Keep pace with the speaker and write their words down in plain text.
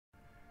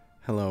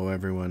Hello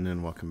everyone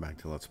and welcome back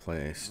to Let's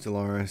Play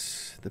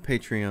Stellaris, the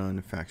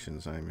Patreon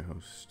Factions. I am your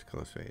host,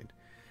 Color Fade.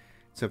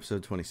 It's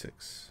episode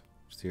 26.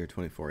 It's the year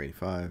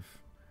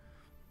 2485.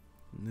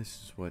 And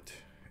this is what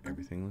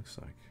everything looks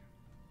like.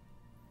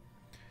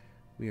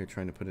 We are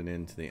trying to put an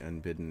end to the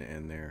Unbidden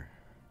and their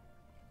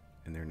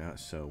not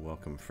so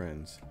welcome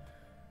friends.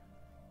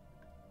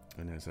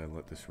 And as I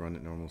let this run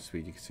at normal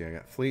speed, you can see I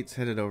got fleets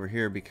headed over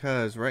here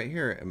because right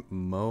here at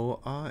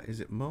Moa, is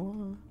it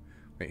Moa?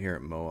 Right here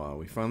at Moa,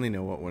 we finally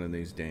know what one of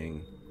these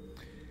dang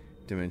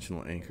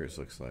dimensional anchors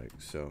looks like.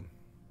 So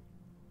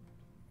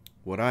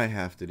what I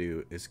have to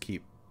do is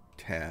keep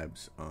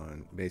tabs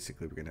on,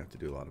 basically we're going to have to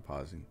do a lot of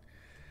pausing.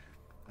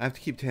 I have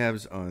to keep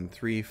tabs on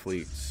 3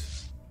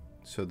 fleets.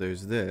 So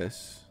there's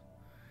this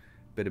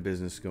bit of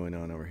business going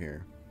on over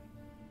here.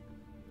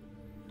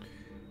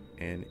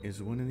 And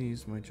is one of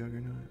these my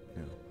Juggernaut?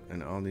 No.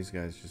 And all these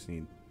guys just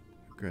need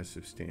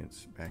aggressive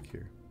stance back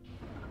here.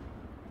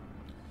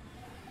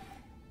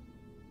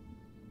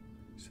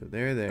 So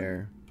they're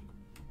there.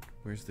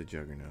 Where's the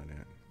Juggernaut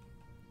at?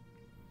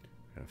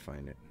 Gotta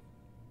find it.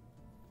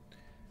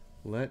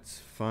 Let's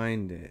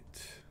find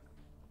it.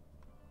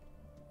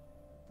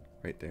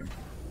 Right there.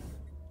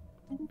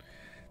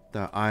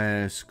 The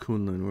IS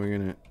Kunlun. We're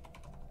gonna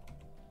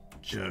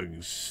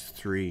Jugs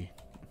 3.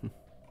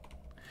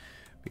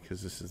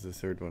 Because this is the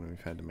third one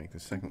we've had to make. The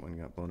second one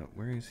got blown up.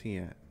 Where is he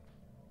at?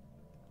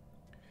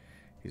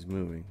 He's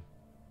moving.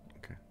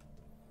 Okay.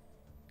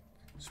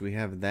 So we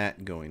have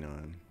that going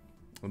on.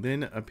 Well,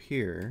 then up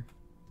here,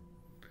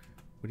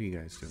 what are you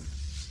guys doing?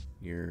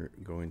 You're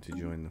going to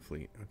join the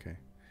fleet. Okay.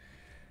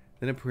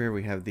 Then up here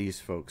we have these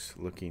folks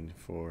looking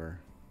for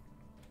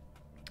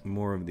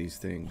more of these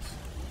things.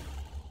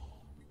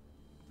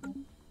 I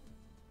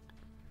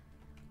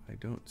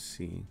don't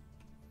see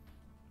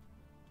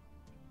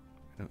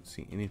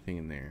anything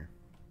in there.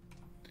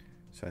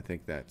 So I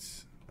think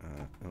that's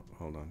oh,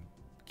 hold on.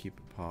 Keep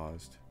it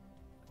paused.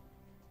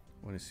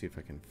 I want to see if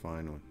I can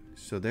find one.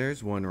 So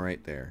there's one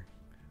right there.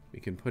 We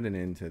can put an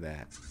end to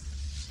that.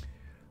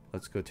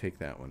 Let's go take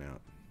that one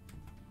out.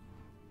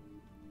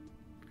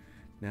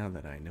 Now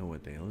that I know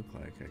what they look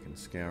like, I can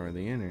scour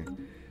the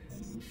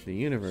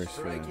universe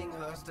for them.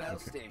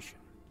 Okay.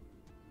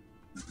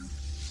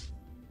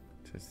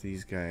 So it's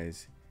these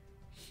guys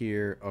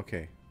here.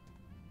 Okay.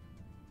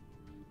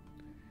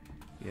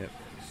 Yep.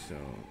 So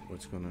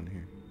what's going on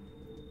here?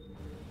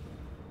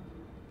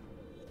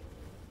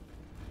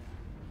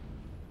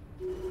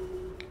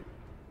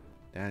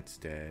 That's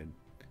dead.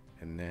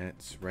 And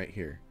that's right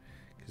here,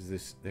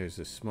 because there's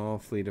a small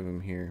fleet of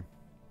them here.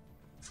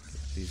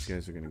 These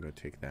guys are gonna go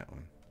take that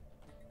one,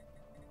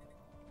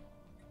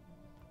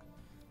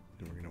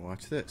 and we're gonna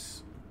watch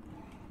this.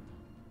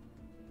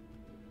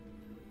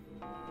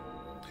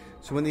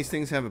 So when these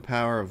things have a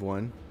power of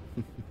 1,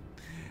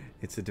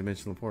 it's a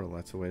dimensional portal.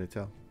 That's the way to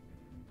tell.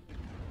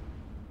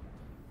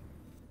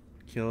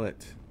 Kill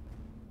it.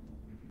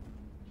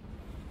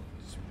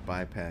 Just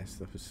bypass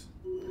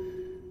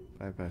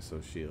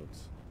those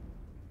shields.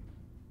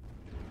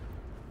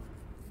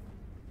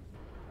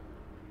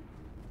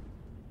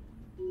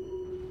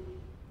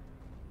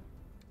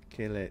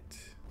 Kill it. Did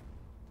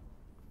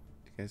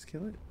you guys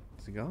kill it?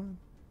 Is it gone?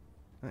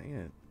 Not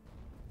yet.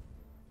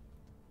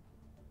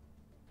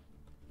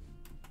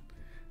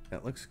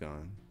 That looks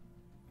gone.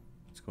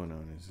 What's going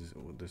on? Is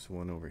this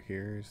one over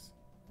here is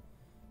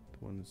the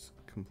one that's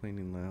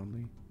complaining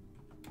loudly?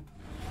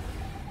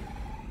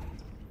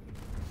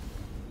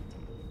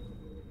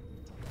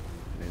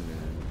 And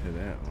then to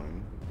that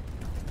one.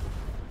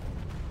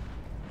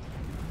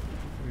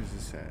 Where's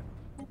this at?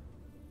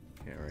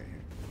 Yeah, right here.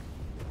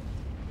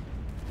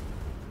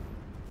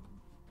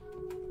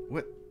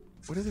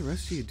 What are the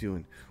rest of you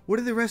doing? What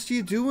are the rest of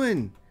you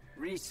doing?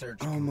 Research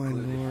oh my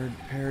lord,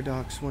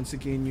 Paradox, once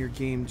again your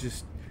game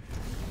just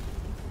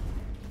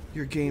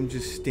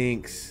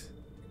stinks.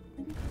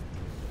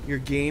 Your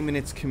game and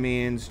its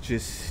commands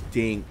just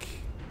stink.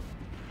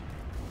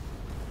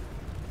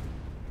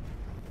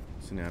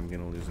 So now I'm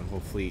gonna lose a whole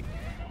fleet.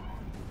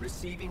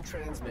 Receiving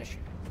transmission.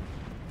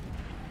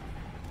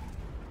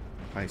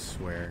 I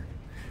swear,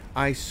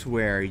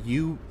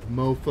 you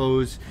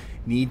mofos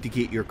need to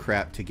get your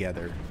crap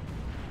together.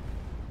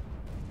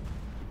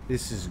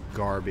 This is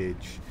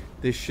garbage.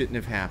 This shouldn't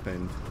have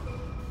happened.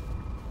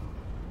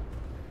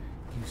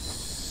 You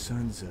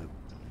sons of...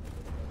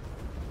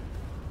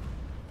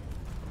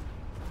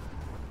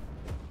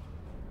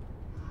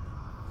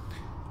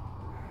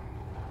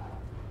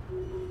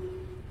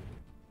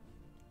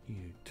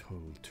 You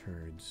total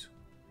turds.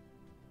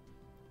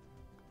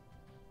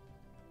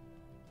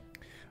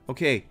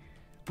 Okay,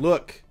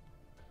 look.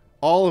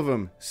 All of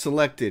them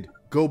selected.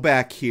 Go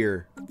back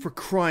here. For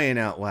crying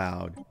out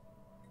loud.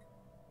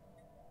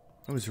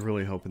 I was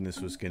really hoping this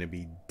was going to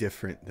be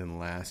different than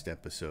last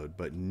episode,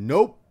 but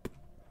nope.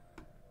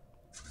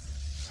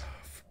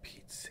 For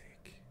Pete's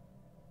sake.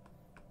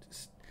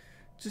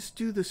 Just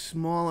do the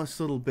smallest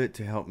little bit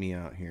to help me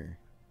out here.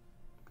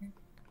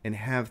 And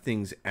have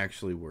things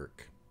actually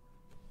work.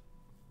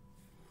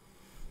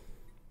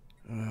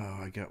 Oh,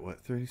 I got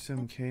what,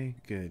 37k?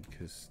 Good,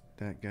 because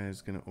that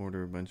guy's gonna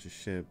order a bunch of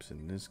ships,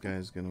 and this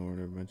guy's gonna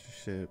order a bunch of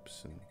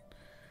ships,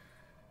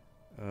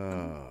 and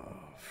oh,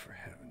 for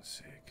heaven's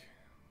sake.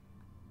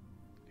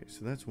 Okay,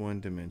 so that's one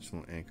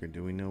dimensional anchor.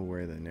 Do we know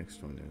where the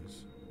next one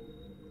is?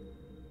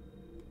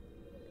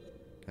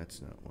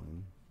 That's not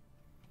one.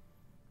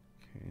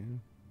 Okay.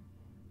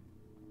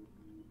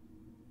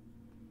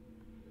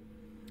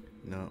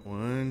 Not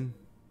one.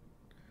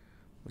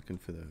 Looking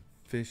for the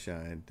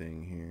fish-eyed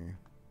thing here.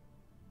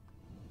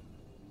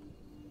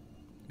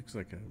 Looks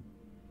like a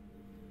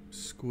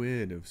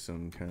squid of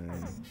some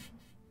kind.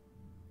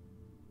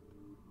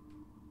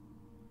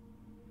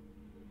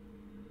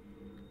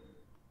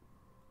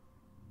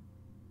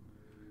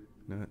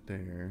 Not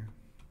there.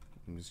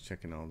 I'm just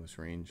checking all this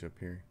range up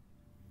here.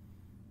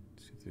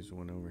 See if there's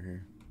one over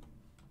here.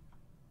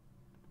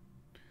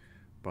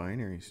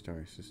 Binary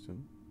star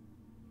system.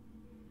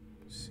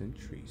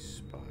 Sentry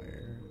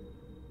Spire.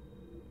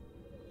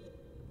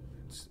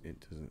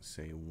 It doesn't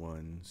say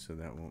one, so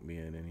that won't be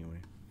it anyway.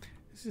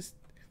 It's just,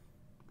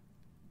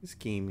 this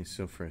game is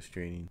so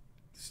frustrating.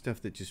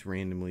 Stuff that just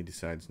randomly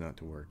decides not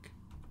to work.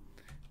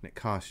 And it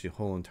costs you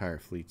whole entire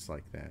fleets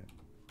like that.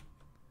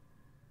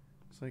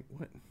 It's like,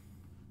 what?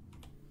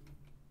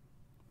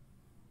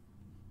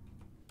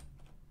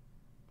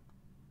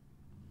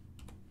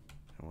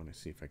 I want to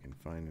see if I can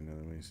find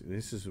another way.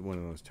 This is one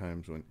of those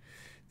times when...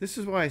 This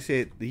is why I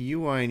say the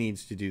UI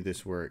needs to do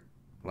this work.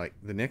 Like,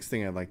 the next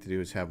thing I'd like to do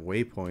is have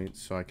waypoints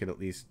so I could at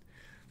least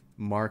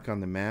mark on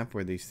the map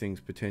where these things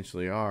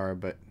potentially are,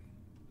 but...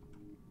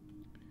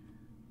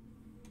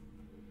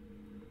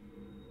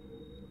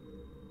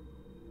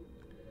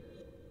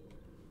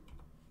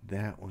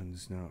 That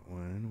one's not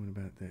one.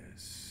 What about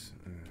this?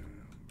 Oh,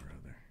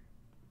 brother.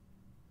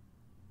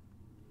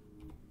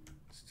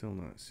 Still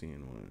not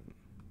seeing one.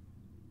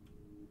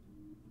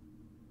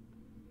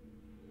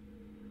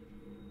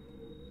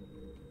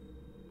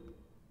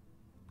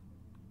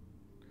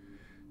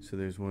 So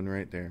there's one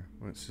right there.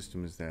 What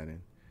system is that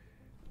in?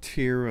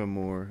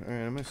 Tiramore.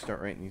 Alright, I'm going to start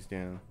writing these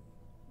down.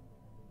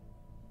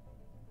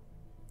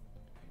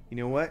 You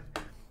know what?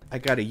 I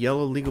got a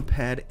yellow legal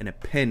pad and a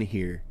pen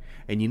here.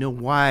 And you know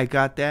why I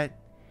got that?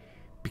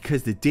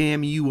 Because the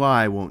damn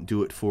UI won't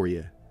do it for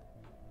you.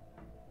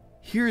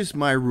 Here's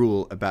my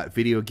rule about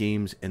video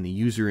games and the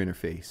user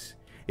interface.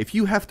 If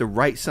you have to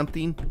write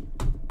something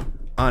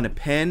on a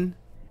pen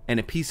and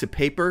a piece of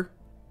paper,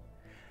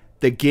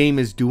 the game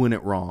is doing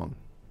it wrong.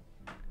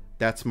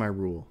 That's my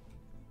rule.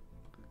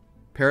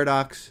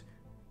 Paradox,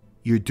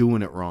 you're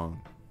doing it wrong.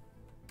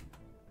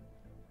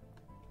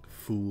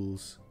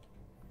 Fools.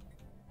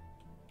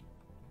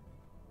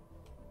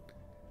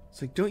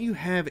 It's like, don't you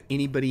have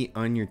anybody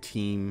on your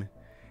team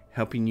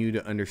helping you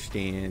to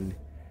understand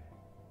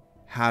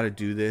how to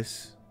do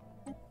this?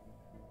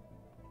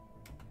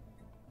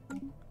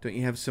 Don't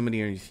you have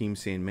somebody on your team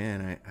saying,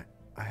 man,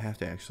 I have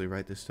to actually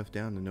write this stuff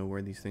down to know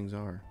where these things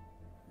are?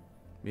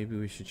 Maybe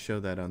we should show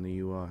that on the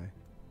UI.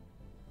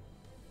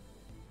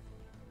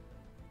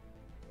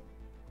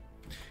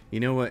 You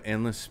know what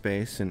Endless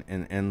Space and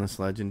Endless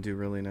Legend do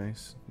really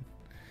nice?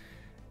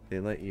 They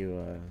let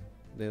you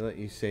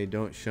say,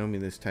 don't show me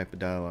this type of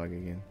dialogue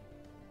again.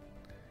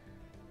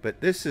 But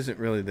this isn't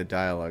really the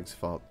dialogue's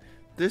fault.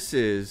 This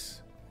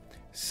is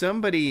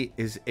somebody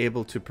is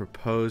able to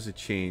propose a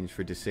change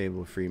for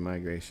disable free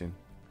migration.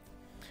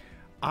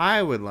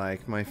 I would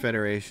like my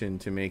Federation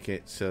to make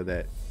it so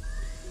that,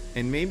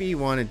 and maybe you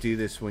want to do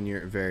this when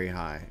you're very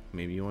high.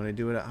 Maybe you want to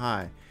do it at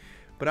high.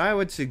 But I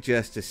would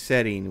suggest a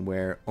setting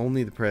where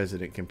only the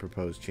president can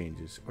propose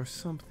changes or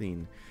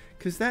something.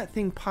 Because that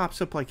thing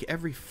pops up like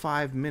every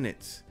 5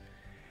 minutes.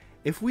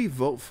 If we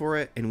vote for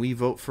it and we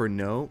vote for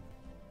no,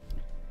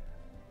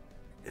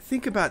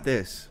 think about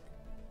this.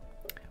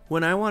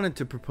 When I wanted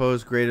to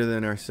propose greater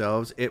than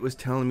ourselves, it was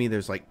telling me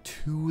there's like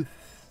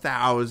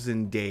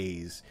 2,000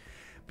 days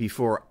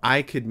before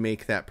I could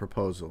make that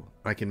proposal.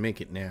 I can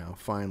make it now,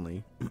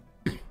 finally.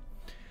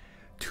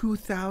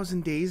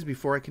 2,000 days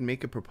before I can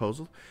make a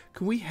proposal?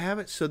 Can we have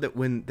it so that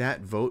when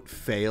that vote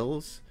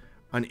fails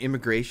on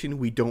immigration,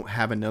 we don't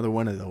have another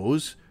one of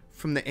those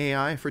from the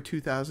AI for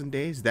 2,000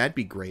 days? That'd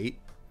be great.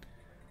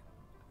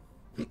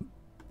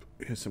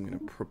 Yes, I'm going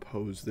to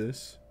propose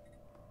this.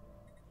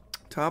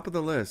 Top of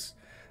the list.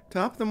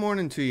 Top of the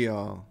morning to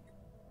y'all.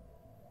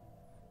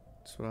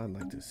 That's what I'd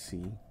like to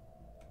see.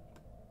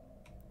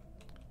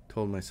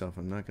 Told myself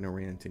I'm not going to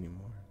rant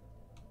anymore.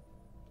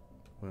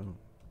 Well,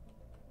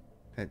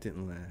 that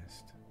didn't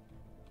last.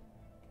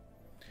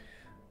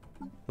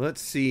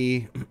 Let's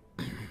see.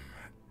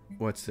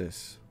 What's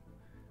this?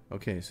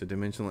 Okay, so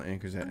dimensional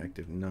anchors at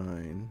active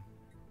 9.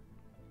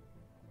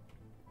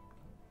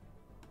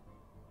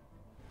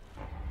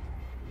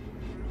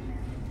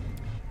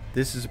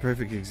 This is a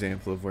perfect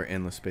example of where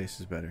Endless Space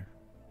is better.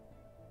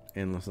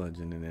 Endless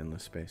Legend and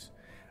Endless Space.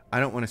 I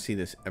don't want to see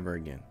this ever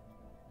again.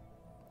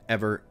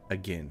 Ever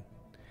again.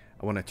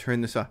 I want to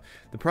turn this off.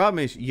 The problem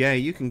is, yeah,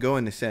 you can go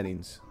into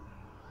settings.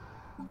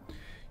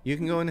 You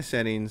can go into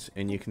settings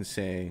and you can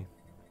say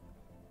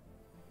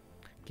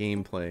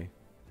gameplay.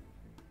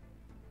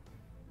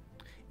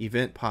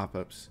 event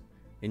pop-ups,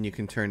 and you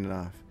can turn it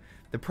off.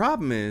 The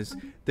problem is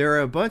there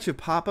are a bunch of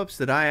pop-ups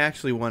that I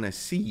actually want to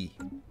see.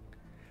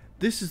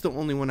 This is the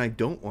only one I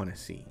don't want to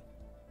see.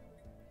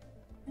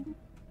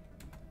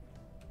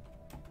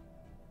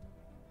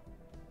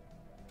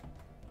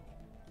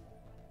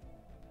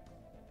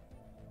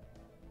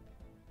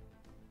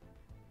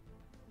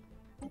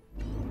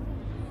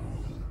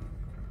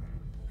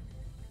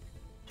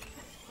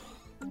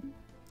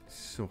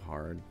 So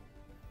hard.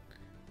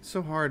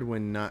 So hard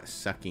when not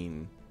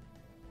sucking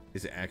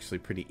is actually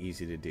pretty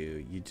easy to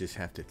do. You just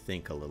have to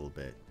think a little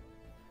bit.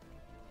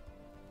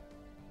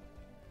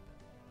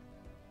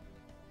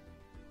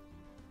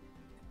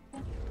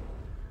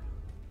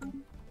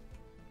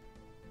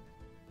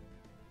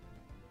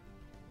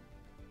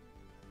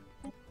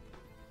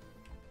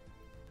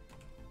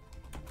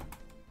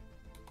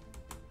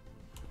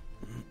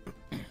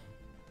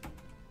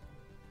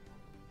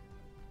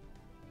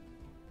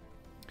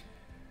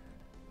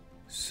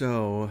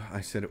 So,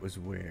 I said it was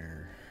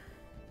where?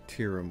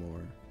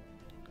 Tiramore.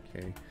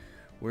 Okay.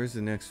 Where's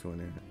the next one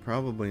at?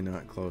 Probably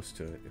not close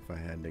to it, if I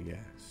had to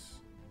guess.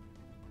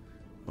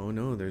 Oh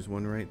no, there's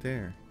one right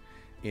there.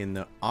 In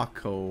the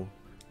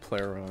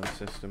Ocopleron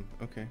system.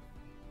 Okay.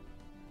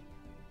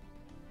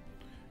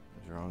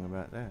 What's wrong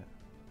about that?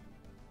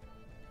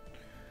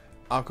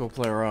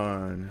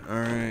 Ocopleron.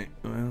 Alright,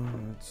 well,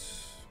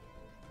 let's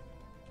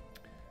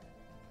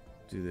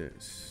do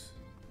this.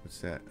 What's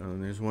that? Oh,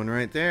 there's one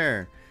right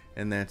there.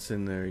 And that's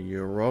in the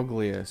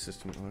Euroglia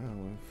system. Wow,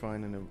 we're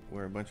finding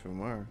where a bunch of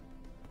them are.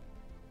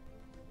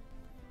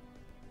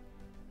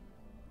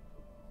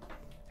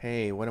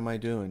 Hey, what am I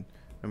doing?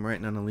 I'm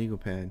writing on a legal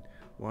pad.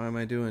 Why am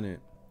I doing it?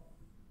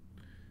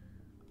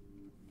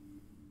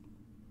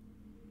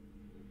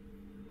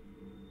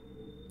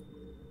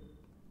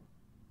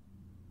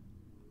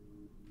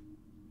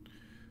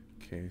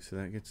 Okay, so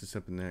that gets us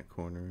up in that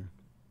corner.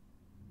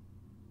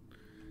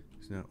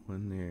 There's not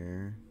one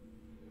there.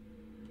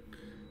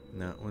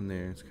 Not one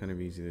there. It's kind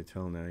of easy to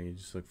tell now. You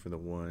just look for the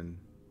one.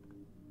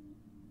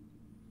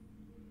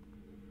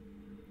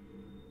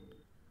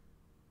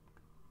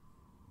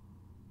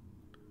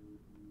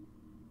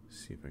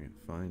 See if I can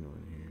find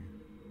one here.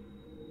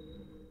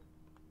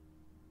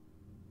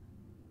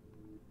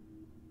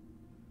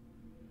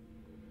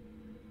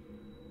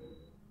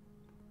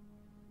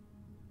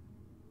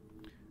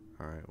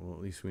 Alright, well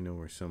at least we know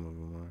where some of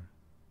them are.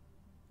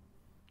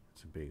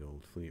 That's a big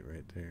old fleet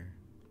right there.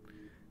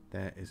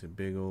 That is a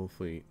big old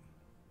fleet.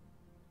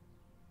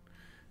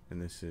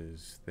 And this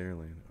is their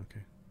land.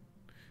 Okay.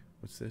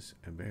 What's this?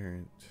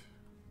 Aberrant.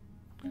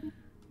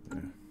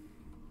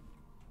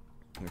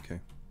 Okay.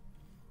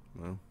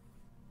 Well.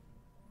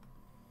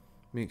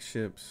 Make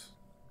ships.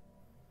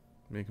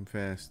 Make them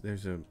fast. There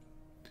is a...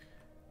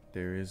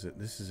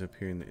 This is up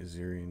here in the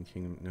Azurian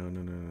Kingdom.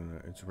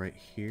 No. It's right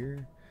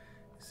here.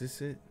 Is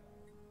this it?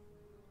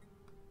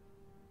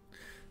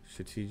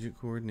 Strategic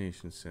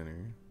Coordination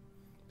Center.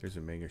 There's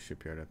a mega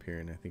shipyard up here,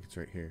 and I think it's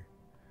right here.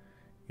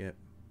 Yep.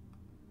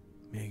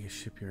 Mega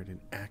shipyard in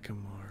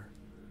Akamar.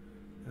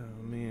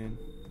 Oh, man.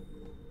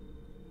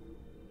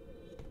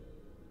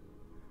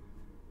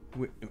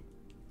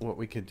 What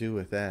we could do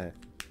with that,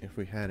 if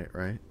we had it,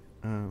 right?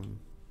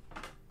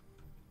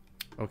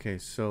 Okay,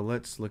 so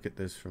let's look at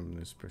this from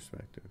this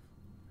perspective.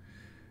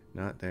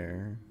 Not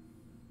there.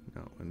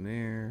 Not one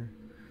there.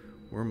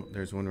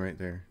 There's one right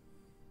there.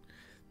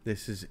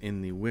 This is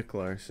in the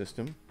Wicklar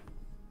system.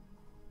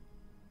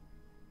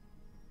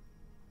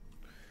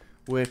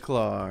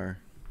 Wicklar.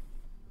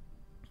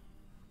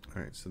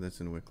 Alright, so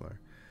that's in Wicklar.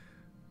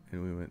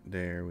 And we went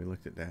there, we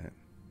looked at that.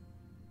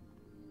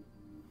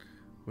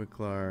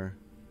 Wicklar.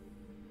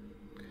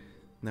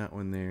 Not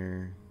one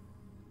there.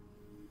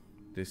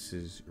 This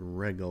is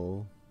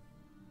Regal.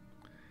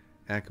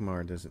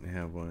 Akamar doesn't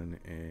have one,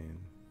 and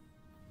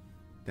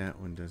that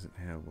one doesn't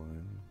have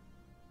one.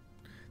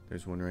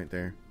 There's one right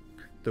there.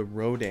 The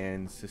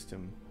Rodan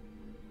system.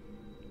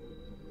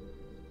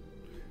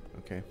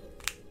 Okay.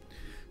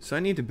 So I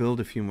need to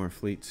build a few more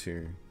fleets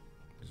here.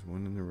 There's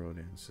one in the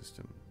Rodan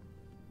system.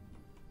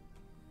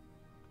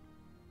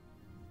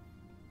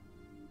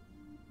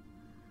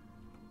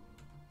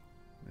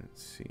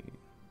 Let's see.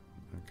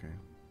 Okay.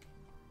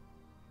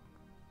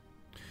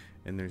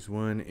 And there's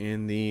one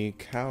in the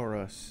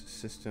Kauros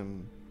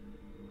system.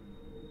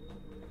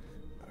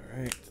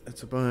 Alright,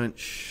 that's a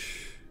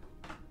bunch.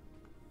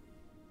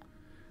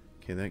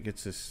 Okay, that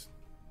gets us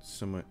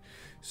somewhat.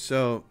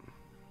 So,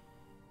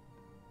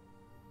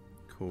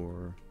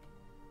 core.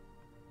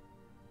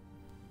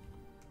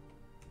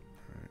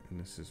 Alright, and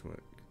this is what?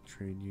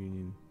 Trade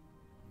union.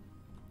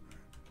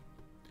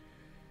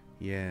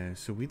 Yeah,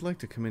 so we'd like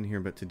to come in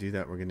here, but to do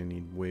that, we're going to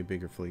need way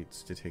bigger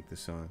fleets to take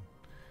this on.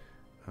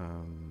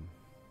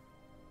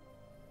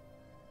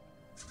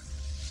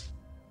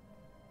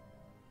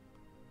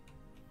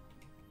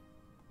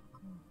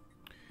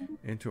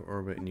 Enter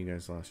orbit, and you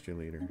guys lost your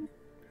leader.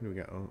 Who do we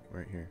got? Oh,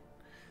 right here.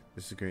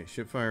 This is great.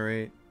 Ship fire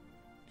rate,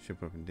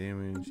 ship weapon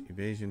damage,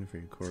 evasion for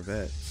your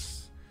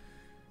corvettes.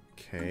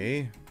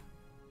 Okay.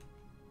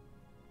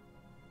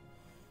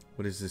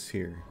 What is this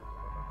here?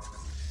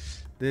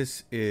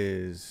 This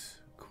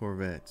is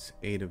corvettes,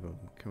 8 of them.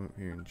 Come up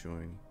here and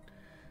join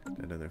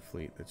that other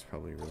fleet that's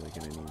probably really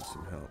going to need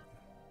some help.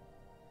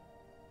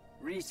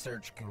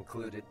 Research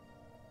concluded.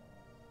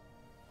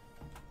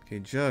 Okay,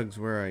 Jugs,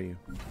 where are you?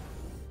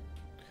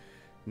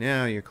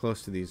 Now you're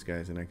close to these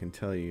guys, and I can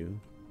tell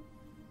you,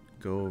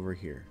 go over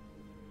here.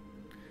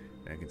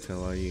 I can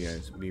tell all you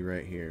guys, be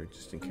right here,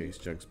 just in case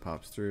Jugs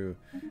pops through.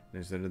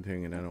 There's that other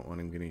thing, and I don't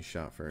want him getting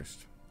shot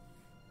first.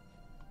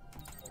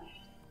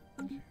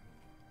 Okay.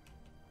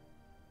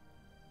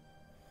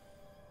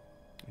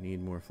 I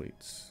need more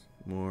fleets.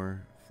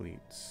 More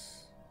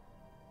fleets.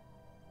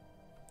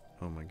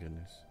 Oh my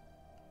goodness.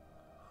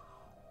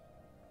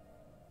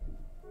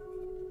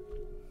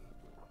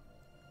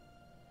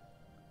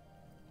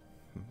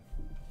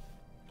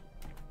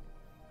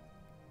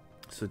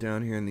 So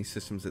down here in these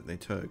systems that they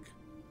took,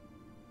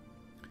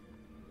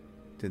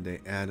 did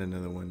they add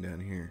another one down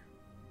here?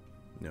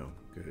 No.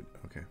 Good.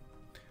 Okay.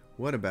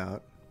 What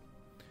about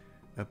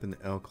up in the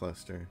L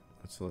cluster?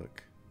 Let's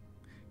look.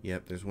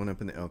 Yep, there's one up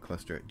in the L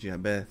cluster at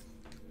Jabeth.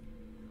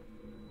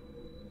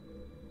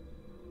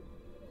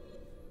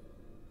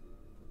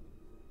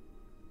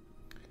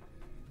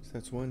 So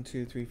that's 1,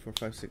 2, 3, 4,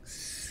 5, 6,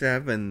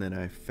 7 that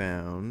I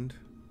found.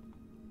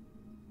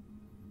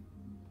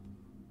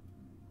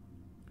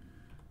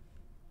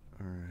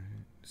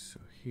 Alright, so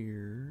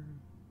here.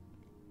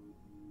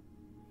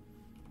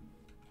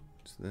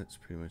 So that's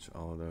pretty much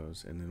all of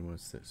those. And then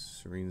what's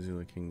this? Serene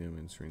Zula Kingdom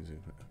and Serene Zula.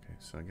 Okay,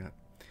 so I got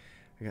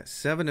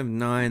 7 of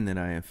 9 that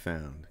I have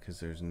found,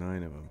 because there's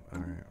 9 of them.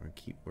 Alright, we'll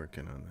keep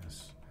working on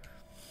this.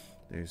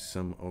 There's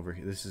some over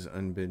here. This is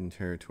unbidden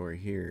territory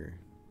here.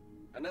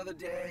 Another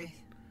day,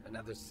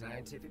 another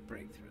scientific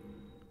breakthrough.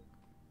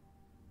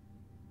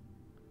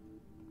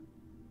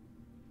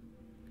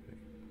 Okay,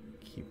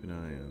 keep an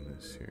eye on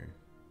this here.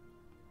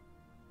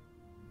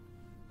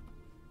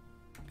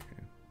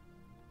 Okay.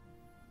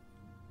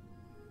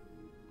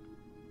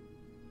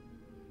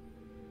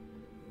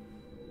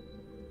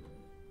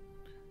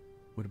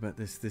 What about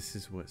this? This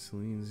is what?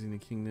 Selene's in the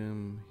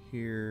kingdom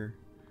here.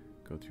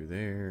 Go through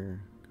there.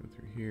 Go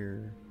through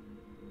here.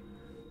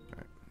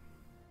 Alright.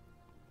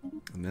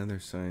 Another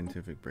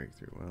scientific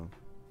breakthrough. Well.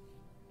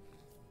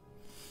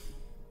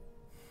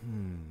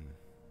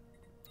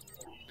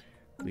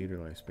 Leader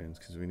lifespans,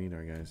 because we need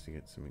our guys to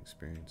get some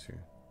experience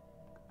here.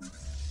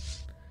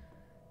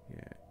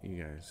 Yeah,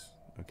 you guys.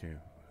 Okay,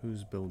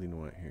 who's building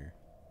what here?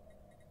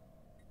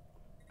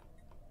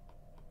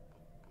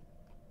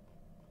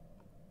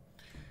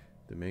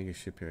 The mega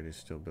shipyard is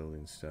still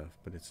building stuff,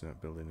 but it's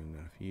not building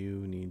enough.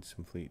 You need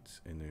some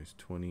fleets, and there's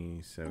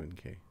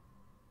 27k.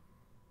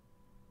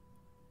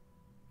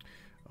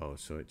 Oh,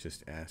 so it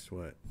just asked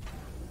what?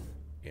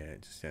 Yeah,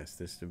 it just asked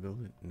this to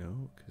build it?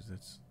 No, because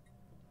that's...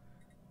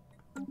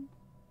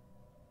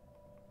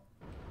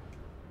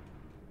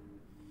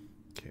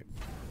 Okay.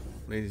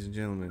 Ladies and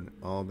gentlemen,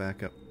 all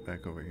back up,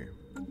 back over here.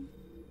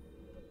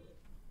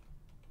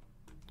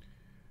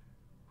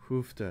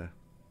 Hoofda.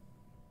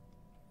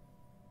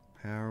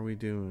 How are we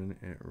doing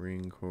at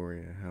Ring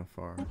Korea? How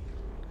far?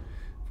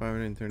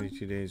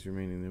 532 days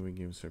remaining, then we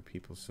give us our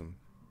people some...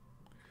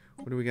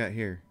 What do we got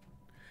here?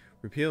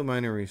 Repeal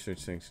minor research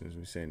sanctions,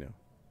 we say no.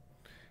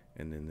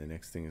 And then the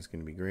next thing is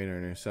going to be great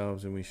on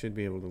ourselves, and we should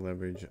be able to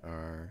leverage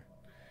our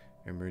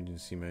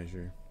emergency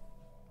measure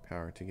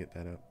power to get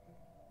that up.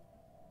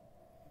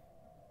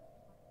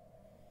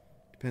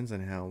 Depends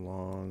on how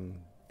long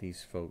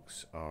these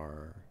folks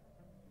are...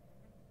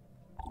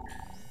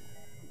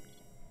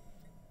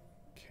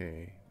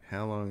 Okay,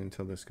 how long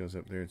until this goes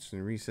up there? It's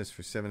in recess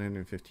for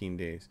 715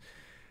 days.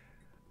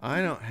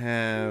 I don't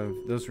have...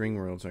 Those ring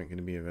worlds aren't going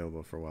to be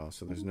available for a while,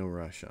 so there's no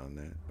rush on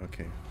that.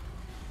 Okay.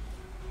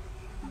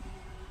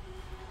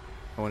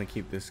 I want to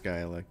keep this guy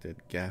elected,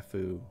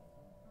 Gafu,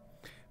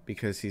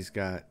 because he's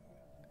got...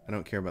 I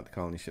don't care about the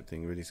colony ship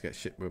thing, but he's got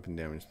ship weapon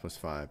damage plus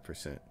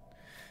 5%.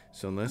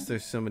 So unless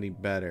there's somebody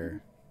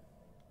better...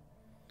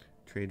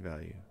 Trade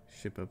value,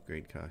 ship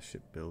upgrade cost,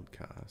 ship build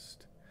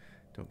cost.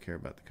 Don't care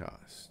about the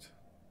cost.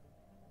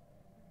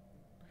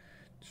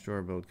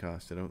 Destroyer build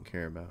cost, I don't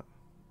care about.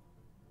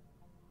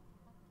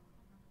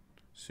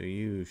 So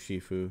you,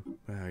 Shifu,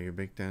 wow, you're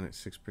baked down at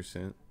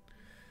 6%.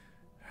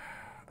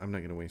 I'm not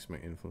going to waste my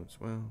influence.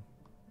 Well,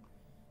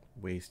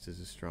 waste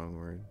is a strong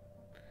word.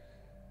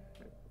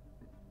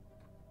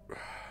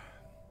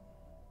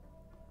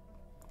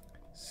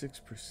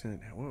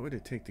 6%. What would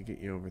it take to get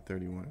you over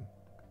 31?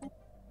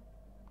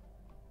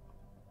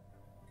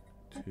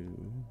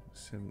 2,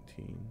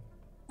 17.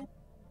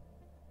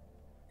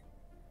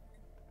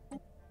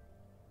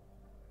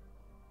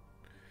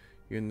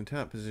 You're in the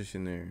top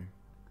position there.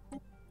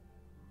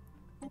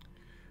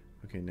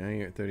 Okay, now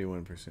you're at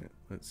 31%.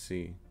 Let's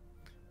see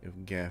if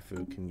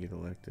Gafu can get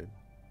elected.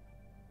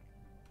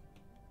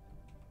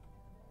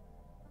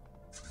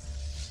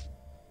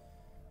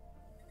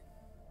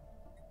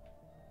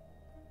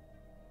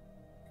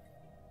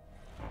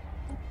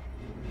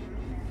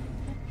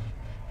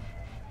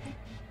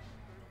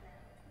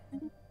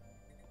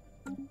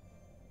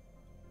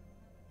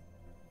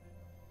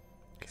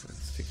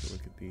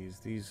 look at these.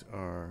 These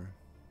are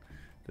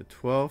the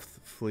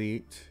 12th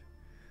fleet,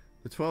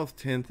 the 12th,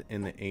 10th,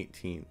 and the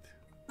 18th.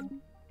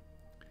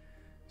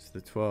 It's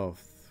the 12th.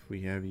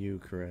 We have you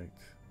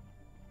correct.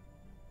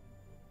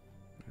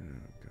 Oh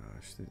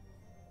gosh, the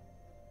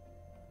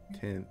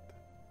 10th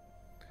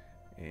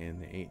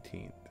and the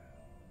 18th.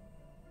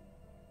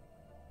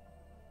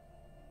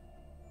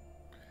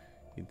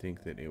 You'd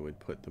think that it would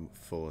put the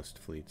fullest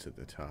fleets at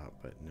the top,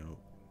 but no,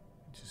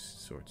 it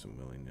just sorts them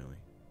willy-nilly.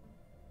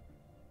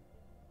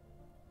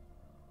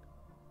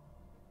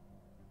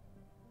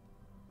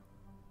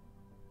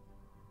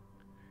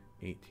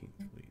 18th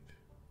fleet.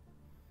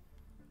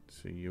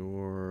 So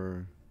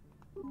you're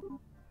okay.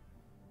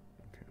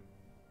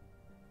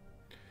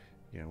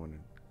 Yeah, I want to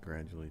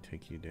gradually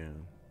take you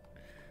down.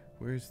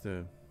 Where's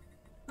the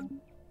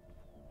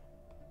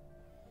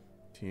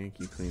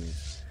Yankee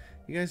cleaners?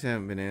 You guys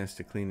haven't been asked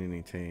to clean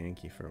any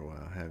Yankee for a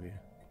while, have you?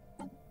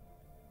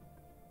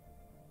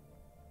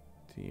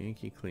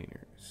 Yankee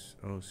cleaners.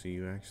 Oh, so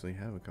you actually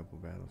have a couple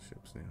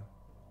battleships now.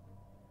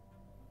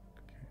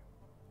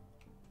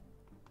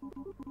 Okay.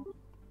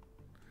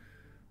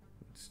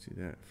 Let's do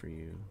that for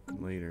you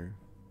later.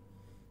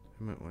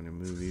 I might want to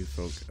move you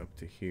folk up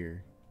to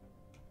here.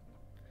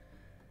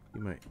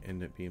 You might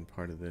end up being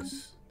part of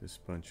this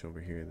bunch over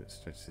here that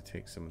starts to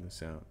take some of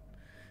this out.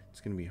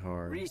 It's going to be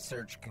hard.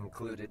 Research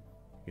concluded.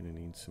 You're going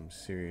to need some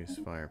serious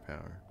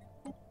firepower.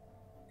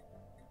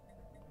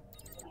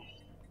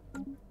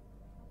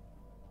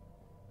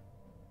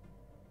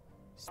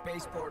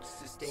 Spaceports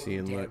sustaining See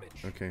and damage.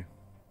 look. Okay.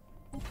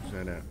 Where's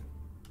that at?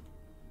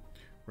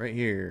 Right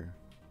here.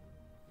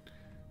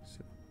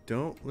 So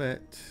don't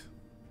let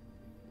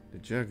the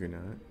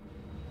Juggernaut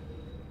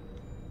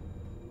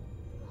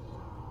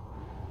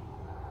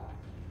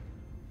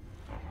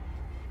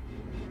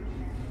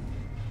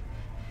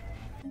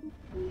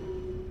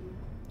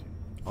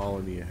all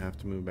of you have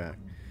to move back.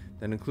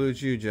 That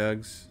includes you,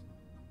 Jugs.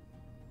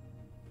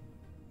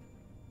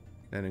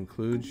 That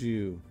includes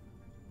you.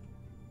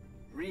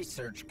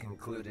 Research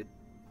concluded.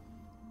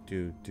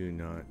 Do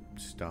not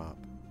stop,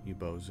 you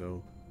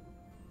bozo.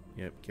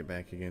 Yep, get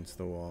back against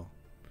the wall.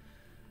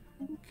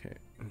 Okay.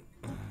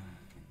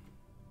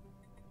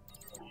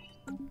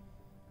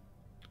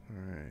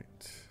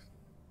 Alright.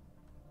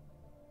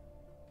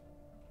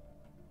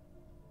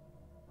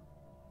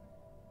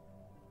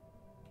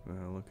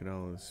 Wow, look at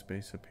all of the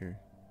space up here.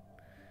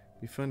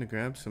 Be fun to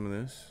grab some of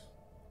this.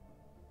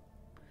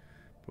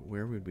 But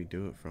where would we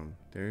do it from?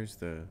 There's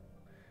the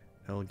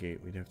L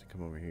gate. We'd have to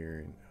come over here,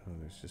 and oh,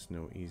 there's just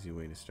no easy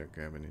way to start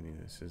grabbing any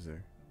of this, is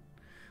there?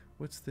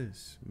 What's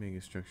this?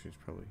 Mega structures,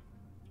 probably.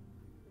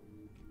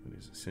 What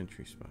is a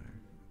sentry spire?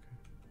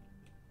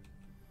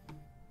 Okay.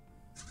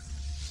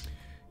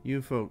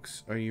 You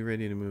folks, are you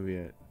ready to move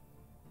yet?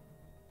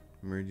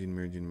 Merging.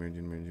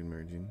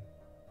 Okay,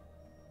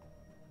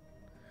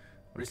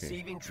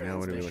 Receiving now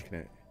what are we transmission. looking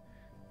at?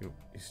 You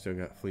still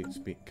got fleet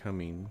speed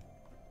coming.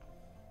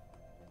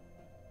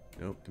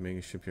 Nope, the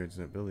mega shipyard's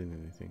not building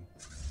anything.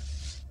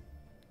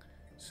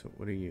 So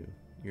what are you?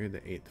 You're the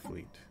 8th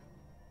fleet.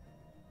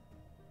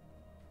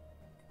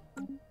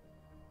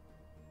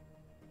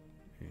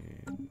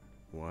 And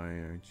why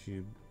aren't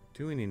you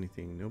doing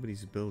anything?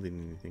 Nobody's building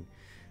anything.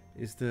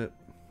 Is the...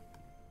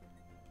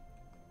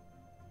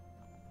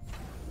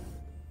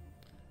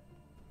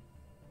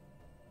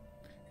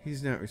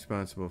 He's not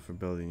responsible for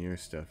building your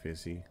stuff,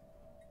 is he?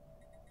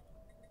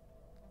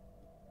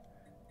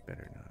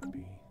 Better not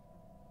be.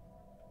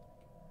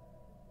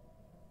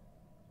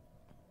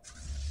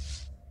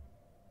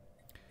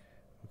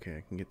 Okay,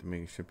 I can get the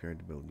mega shipyard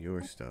to build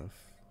your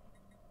stuff.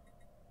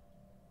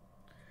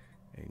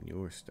 And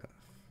your stuff.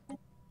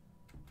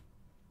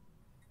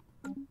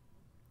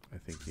 I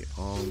think you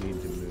all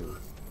need to move.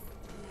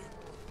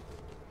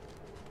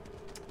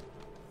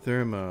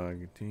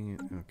 Thermog, dang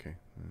it. Okay.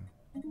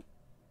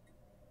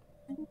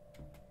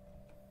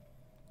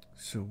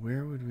 So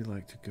where would we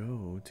like to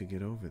go to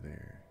get over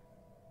there?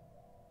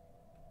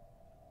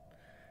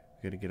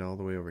 We gotta get all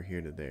the way over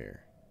here to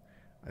there.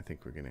 I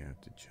think we're gonna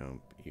have to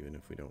jump, even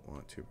if we don't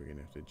want to. We're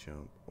gonna have to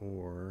jump,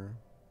 or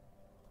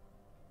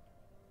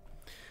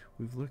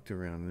we've looked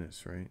around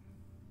this, right?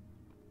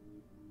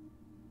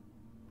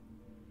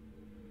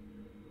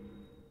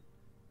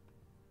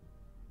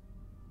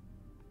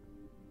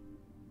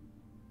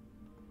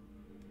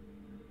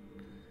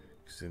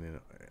 Because then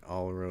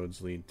all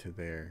roads lead to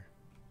there,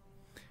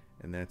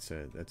 and that's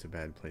a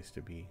bad place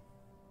to be.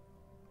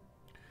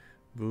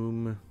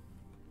 Boom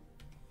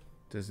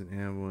doesn't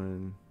have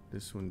one.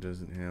 This one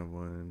doesn't have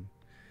one.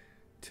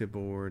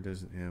 Tibor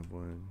doesn't have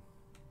one.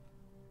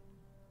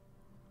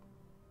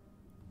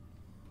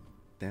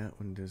 That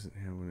one doesn't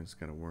have one. It's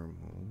got a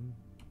wormhole.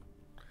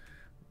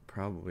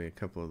 Probably a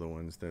couple of the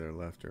ones that are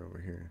left are over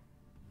here.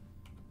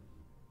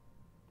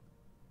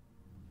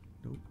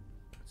 Nope.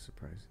 That's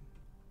surprising.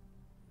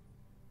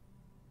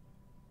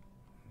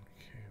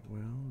 Okay,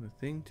 well, the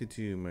thing to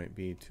do might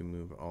be to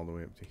move all the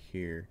way up to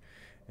here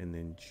and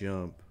then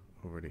jump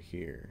over to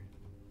here.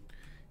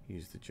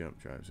 Use the jump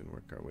drives and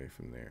work our way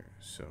from there.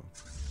 So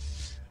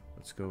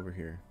let's go over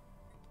here.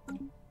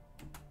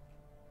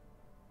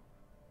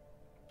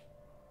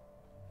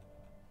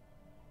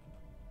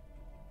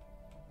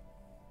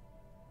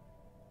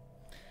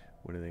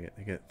 What do they get?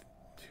 They got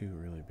 2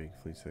 really big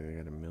fleets. They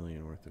got 1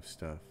 million worth of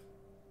stuff.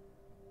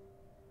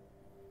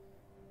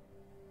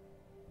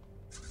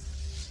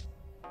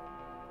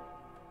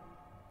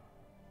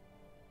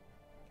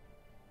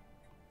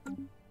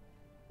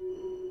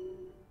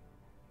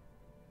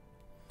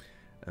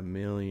 A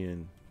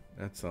million.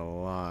 That's a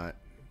lot.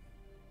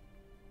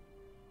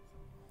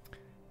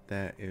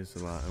 That is a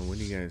lot. And what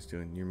are you guys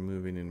doing? You're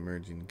moving and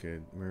merging.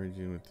 Good.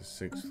 Merging with the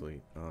 6th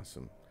fleet.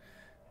 Awesome.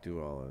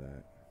 Do all of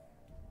that.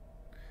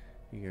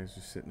 You guys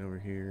are sitting over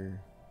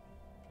here.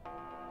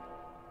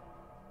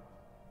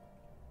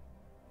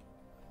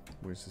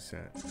 Where's this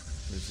at?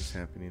 Where's this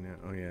happening at?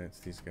 Oh yeah, it's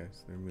these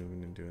guys. They're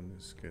moving and doing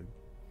this. Good.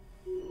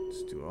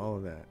 Let's do all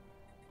of that.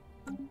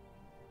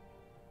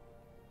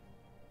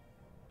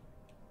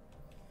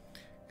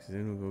 Because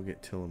then we'll go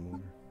get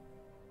Tillamore.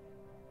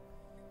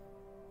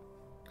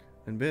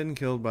 Unbidden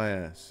killed by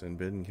us.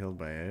 Unbidden killed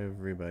by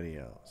everybody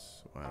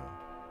else. Wow.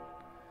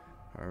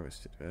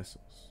 Harvested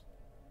vessels.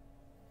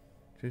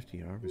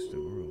 50 harvested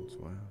worlds.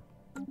 Wow.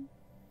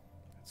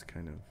 That's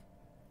kind of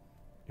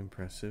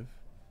impressive.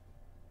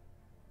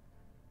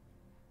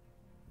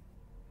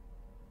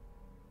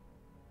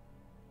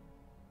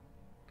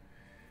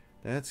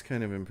 That's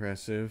kind of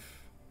impressive.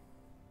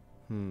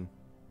 We'll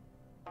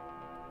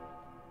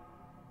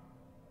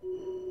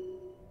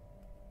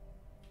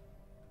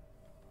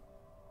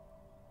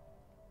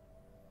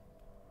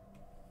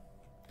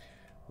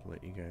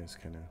let you guys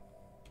kind of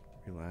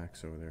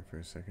relax over there for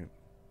a second.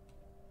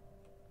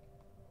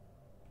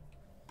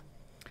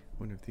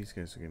 Wonder if these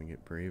guys are going to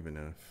get brave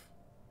enough.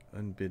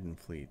 Unbidden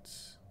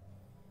fleets.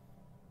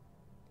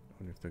 I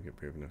wonder if they'll get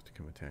brave enough to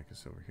come attack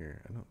us over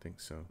here. I don't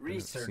think so. They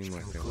don't seem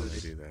like they want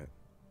to do that.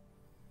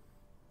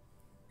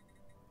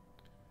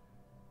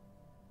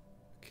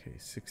 Okay,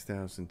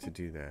 6,000 to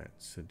do that,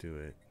 so do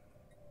it.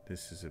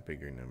 This is a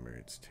bigger number.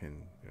 It's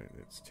 10.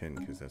 It's 10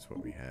 because that's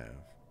what we have.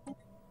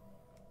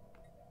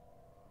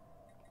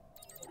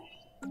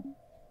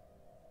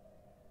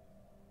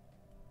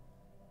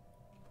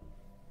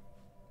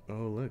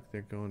 Oh, look,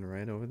 they're going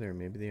right over there.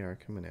 Maybe they are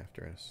coming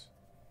after us.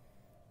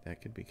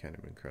 That could be kind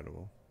of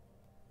incredible.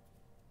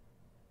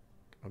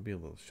 I'll be a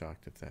little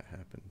shocked if that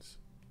happens.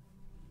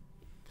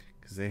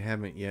 Because they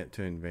haven't yet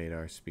to invade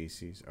our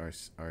species,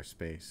 our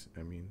space.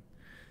 I mean,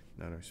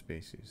 not our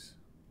species.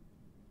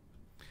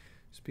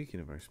 Speaking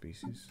of our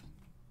species,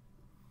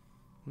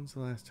 when's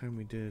the last time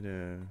we did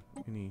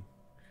any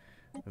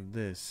of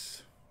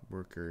this?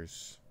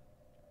 Workers.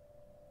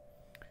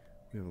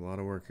 We have a lot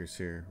of workers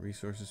here.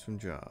 Resources from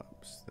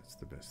jobs. That's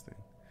the best thing.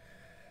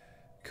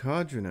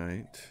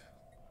 Quadronite.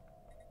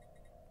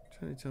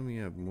 Trying to tell me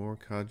you have more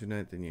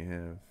quadronite than you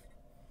have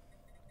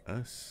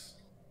us?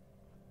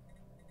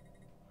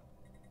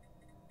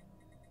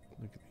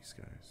 Look at these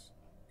guys.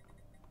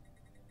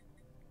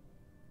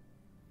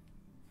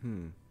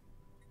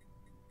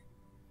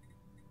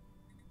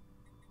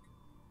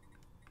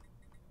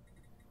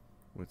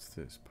 What's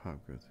this?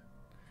 Pop growth.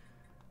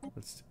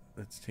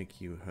 Let's take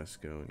you,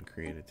 Husko, and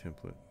create a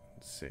template.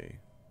 Let's say.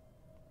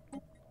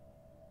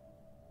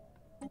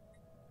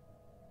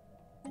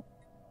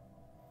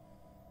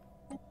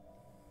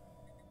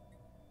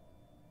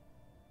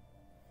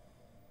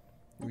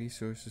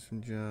 Resources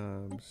from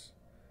jobs.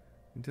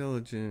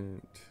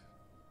 Intelligent.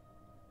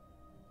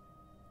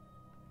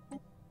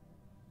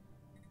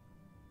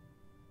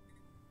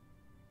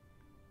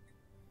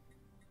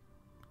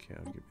 Okay,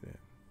 I'll give you that.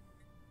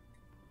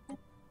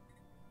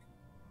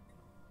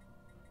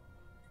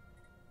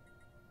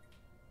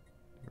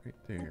 Right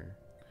there.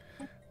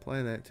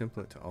 Apply that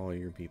template to all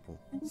your people.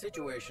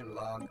 Situation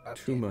log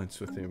updated. 2 months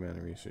with the amount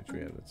of research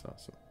we have. That's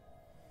awesome.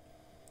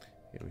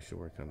 Yeah, we should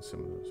work on some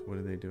of those. What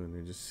are they doing?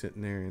 They're just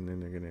sitting there and then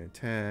they're going to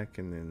attack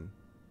and then...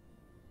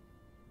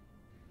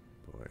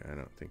 Boy, I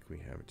don't think we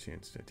have a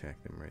chance to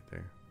attack them right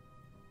there.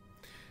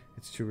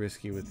 It's too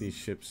risky with these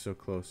ships so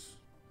close.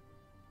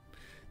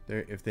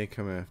 If they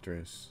come after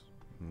us...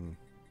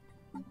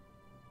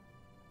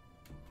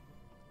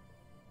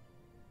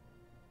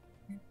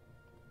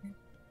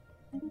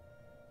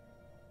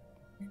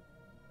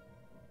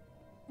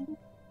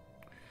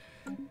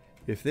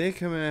 If they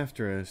come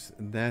after us,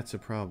 that's a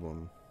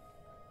problem.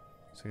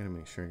 So I gotta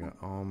make sure I got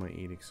all my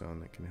edicts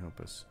on that can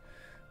help us.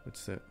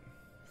 What's that?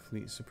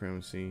 Fleet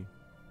supremacy,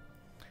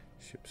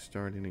 ship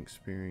starting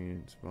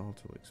experience,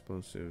 volatile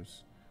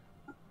explosives.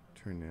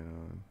 Turn that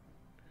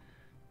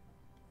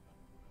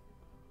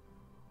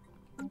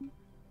on.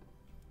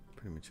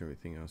 Pretty much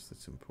everything else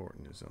that's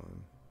important is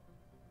on.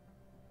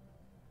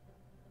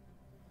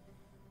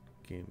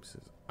 Game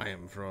says, I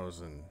am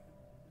frozen.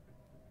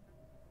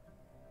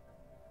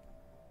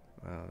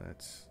 Wow,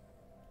 that's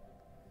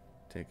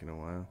taking a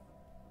while.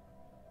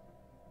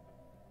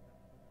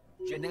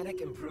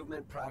 Genetic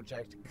improvement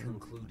project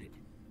concluded.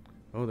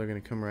 Oh, they're gonna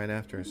come right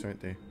after us, aren't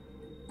they?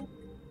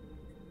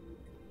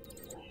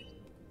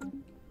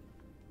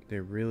 They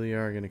really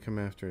are gonna come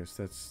after us.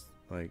 That's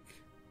like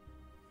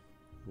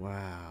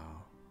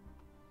Wow.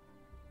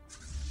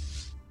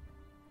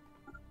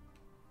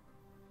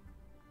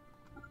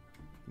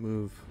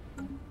 Move.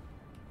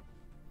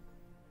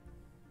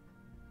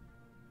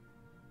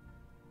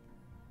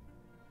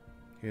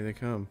 Here they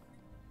come.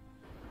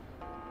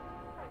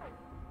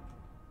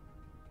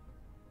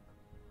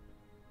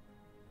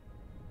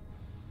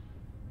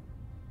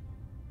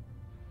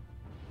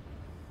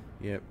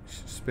 Yep,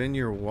 spin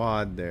your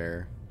wad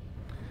there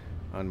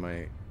on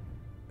my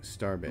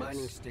starbase.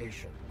 Mining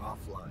station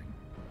offline.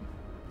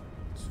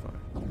 It's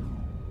fine.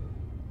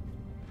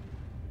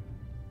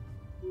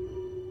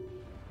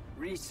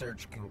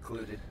 Research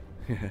concluded.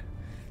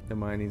 The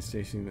mining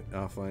station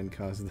offline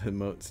caused the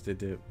moats to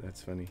dip.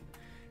 That's funny.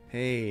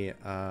 Hey,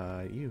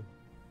 you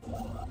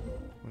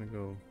wanna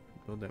go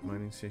build that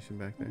mining station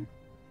back there?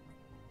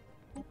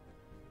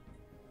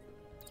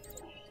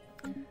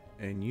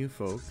 And you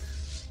folk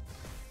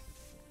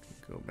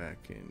go back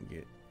and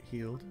get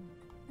healed.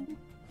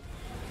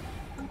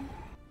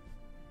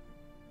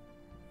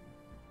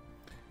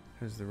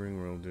 How's the ring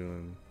world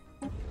doing?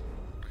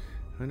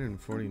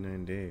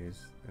 149 days.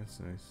 That's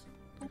nice.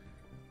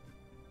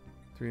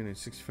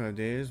 365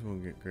 days. We'll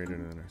get greater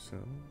than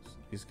ourselves.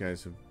 These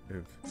guys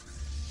have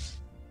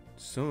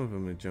some of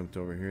them have jumped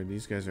over here.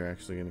 These guys are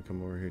actually going to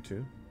come over here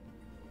too.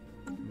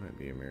 Might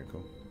be a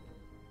miracle.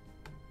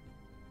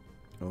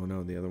 Oh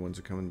no, the other ones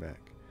are coming back.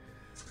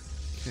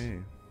 Okay.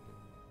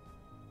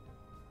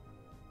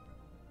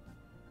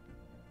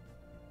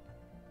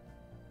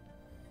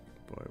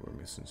 Boy, we're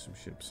missing some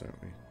ships,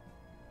 aren't we?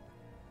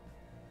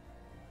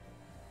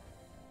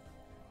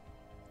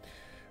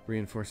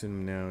 Reinforcing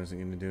them now isn't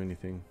going to do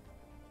anything.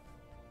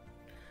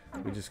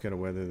 We just got to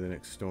weather the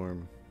next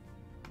storm.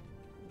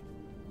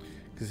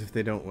 Because if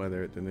they don't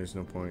weather it, then there's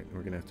no point.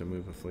 We're going to have to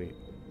move a fleet.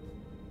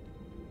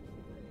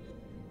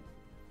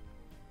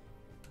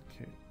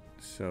 Okay,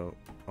 so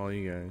all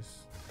you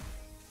guys.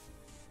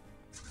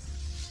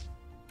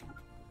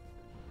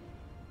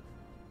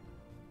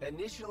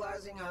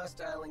 Initializing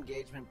hostile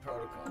engagement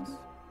protocols.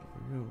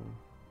 There we go.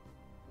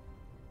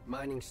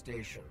 Mining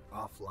station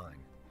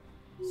offline.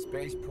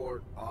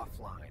 Spaceport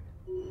offline.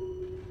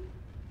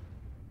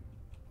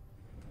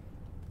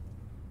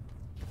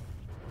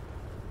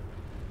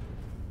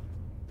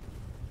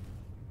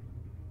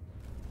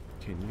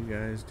 Can you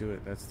guys do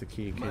it? That's the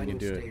key. Can Mining you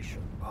do it?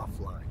 station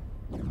offline.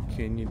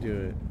 Can you do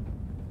it?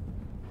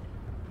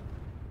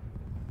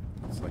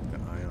 It's like the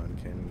ion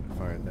cannon that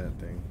fired that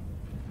thing.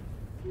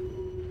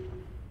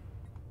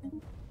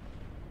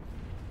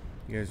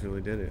 You guys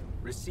really did it.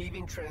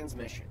 Receiving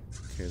transmission.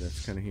 Okay,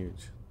 that's kind of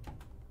huge.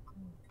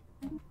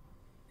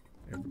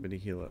 Everybody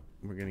heal up.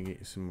 We're gonna get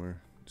you some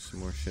more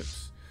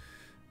ships.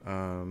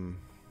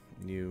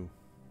 You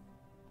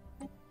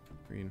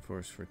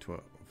reinforce for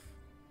 12.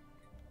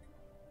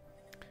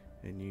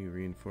 And you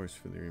reinforce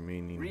for the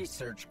remaining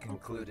Research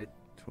concluded.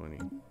 20.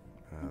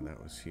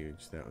 That was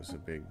huge. That was a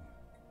big...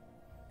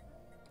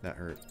 That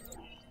hurt.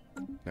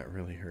 That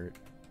really hurt.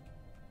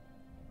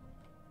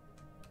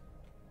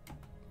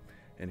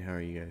 And how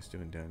are you guys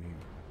doing down here?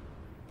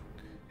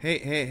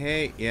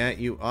 Hey. Yeah,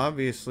 you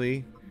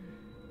obviously...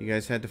 You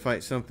guys had to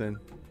fight something.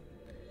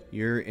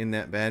 You're in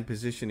that bad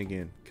position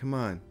again. Come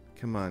on.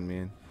 Come on,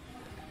 man.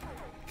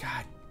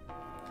 God.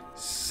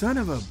 Son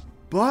of a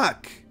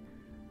buck!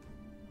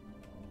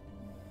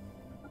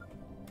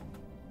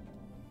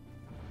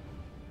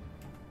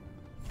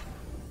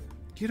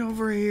 Get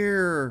over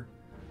here!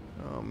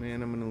 Oh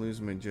man, I'm gonna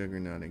lose my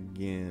Juggernaut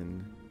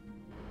again.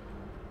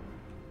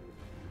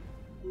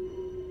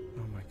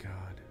 Oh my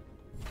god.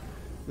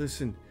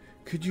 Listen,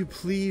 could you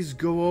please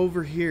go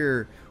over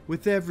here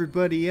with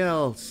everybody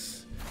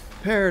else?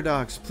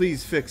 Paradox,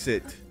 please fix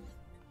it.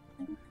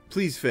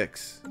 Please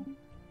fix.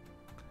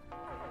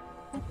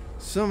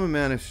 Some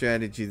amount of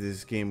strategy to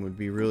this game would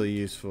be really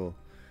useful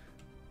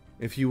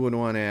if you would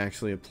want to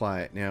actually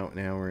apply it. Now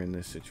we're in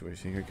this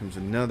situation. Here comes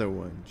another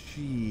one.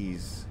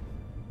 Jeez.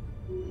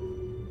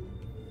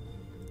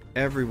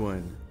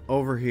 Everyone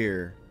over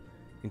here,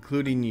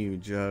 including you,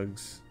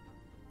 Jugs.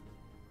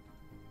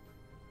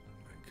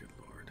 My good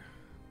lord.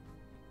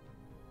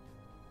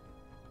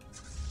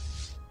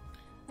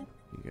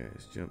 You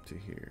guys jump to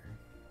here.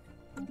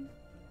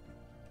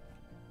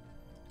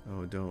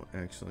 Oh, don't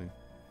actually.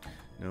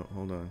 No,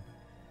 hold on.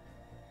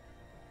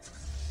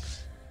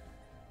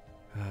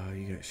 Oh,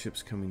 you got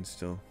ships coming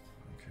still.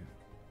 Okay.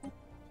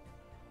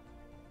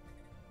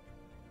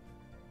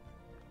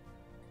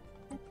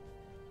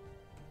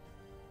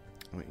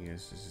 I want you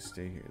guys to just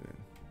stay here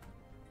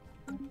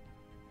then.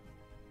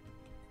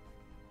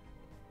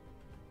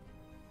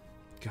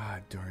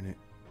 God darn it.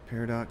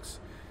 Paradox,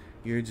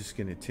 you're just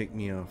gonna tick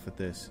me off with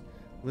this.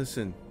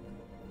 Listen.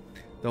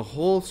 The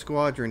whole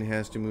squadron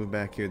has to move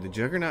back here. The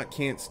Juggernaut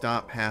can't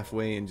stop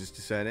halfway and just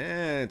decide,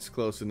 it's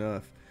close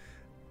enough.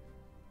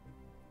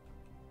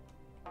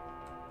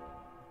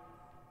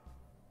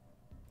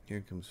 Here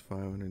comes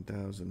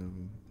 500,000 of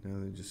them. Now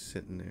they're just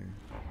sitting there.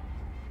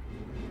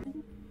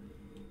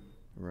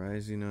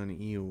 Rising on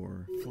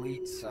Eeyore.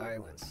 Fleet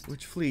silenced.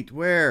 Which fleet?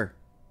 Where?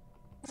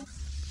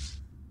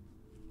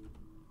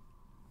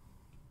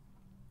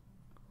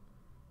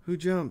 Who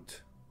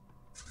jumped?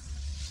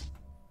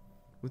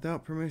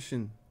 Without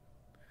permission.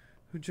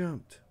 Who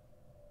jumped?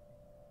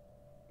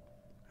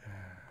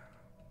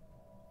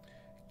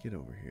 Get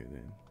over here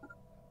then.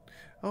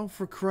 Oh,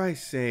 for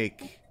Christ's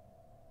sake.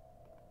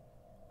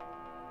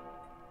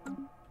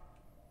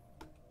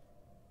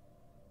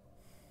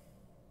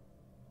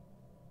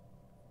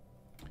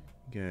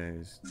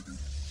 Guys,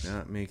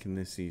 not making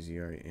this easy,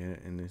 alright? Yeah,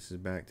 and this is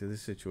back to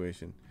this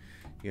situation.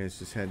 You guys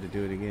just had to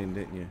do it again,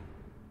 didn't you?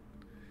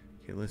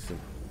 Okay, listen.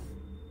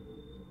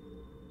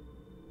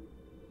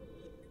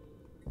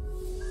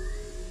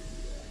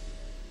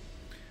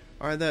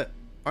 Are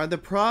the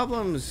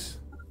problems...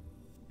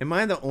 Am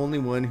I the only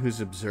one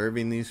who's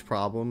observing these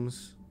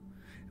problems?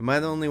 Am I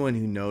the only one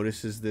who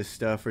notices this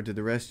stuff? Or do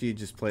the rest of you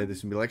just play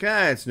this and be like,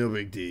 ah, it's no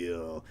big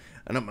deal.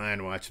 I don't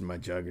mind watching my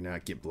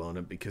juggernaut get blown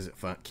up because it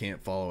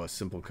can't follow a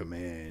simple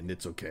command.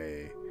 It's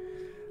okay.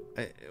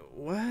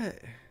 What?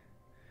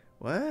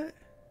 What?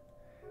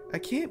 I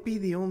can't be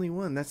the only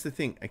one. That's the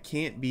thing. I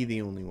can't be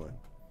the only one.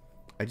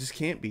 I just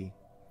can't be.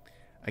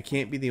 I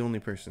can't be the only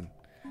person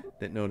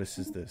that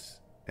notices this.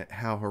 At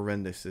how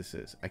horrendous this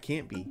is. I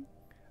can't be.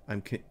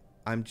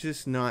 I'm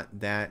just not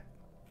that.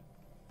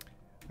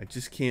 I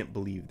just can't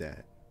believe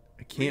that.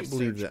 I can't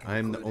believe that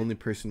I'm the only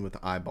person with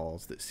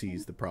eyeballs that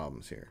sees the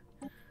problems here.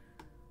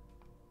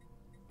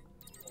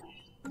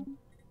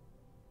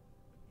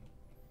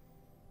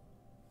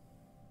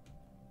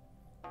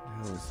 What the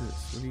hell is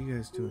this? What are you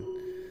guys doing?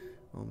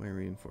 All my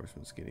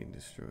reinforcements getting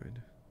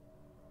destroyed.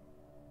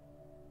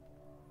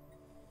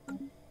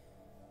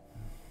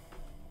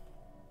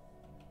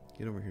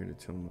 Get over here to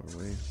tell them our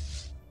way.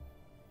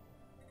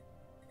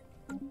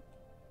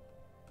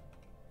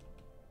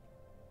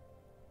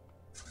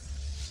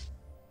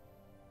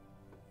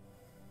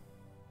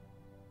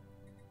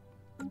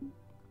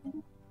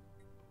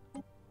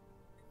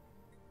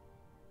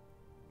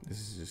 This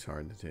is just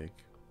hard to take.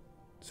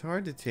 It's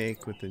hard to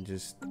take with the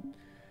just...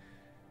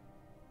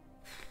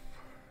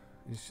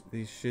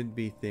 These should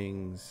be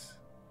things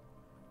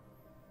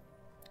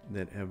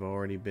that have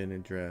already been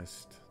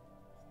addressed.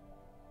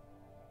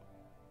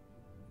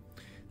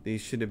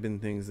 These should have been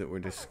things that were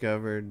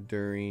discovered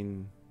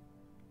during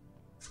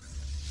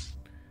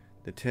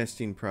the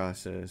testing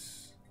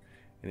process,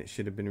 and it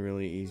should have been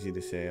really easy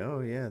to say, oh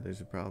yeah,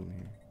 there's a problem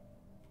here.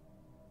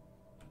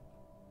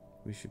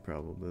 We should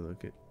probably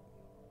look at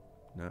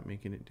not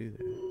making it do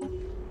that.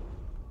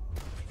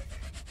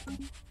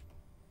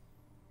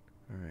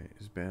 Alright,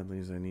 as badly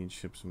as I need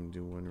ships, I'm going to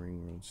do one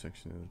ring road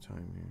section at a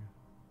time here.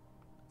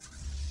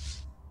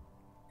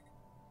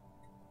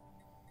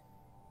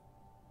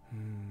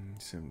 Hmm,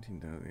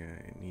 17,000.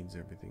 Yeah, it needs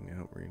everything to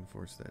help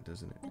reinforce that,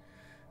 doesn't it?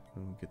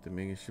 We'll get the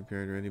mega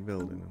shipyard ready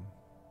building them.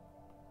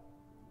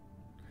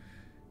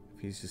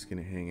 If he's just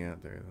going to hang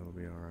out there, that'll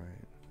be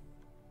alright.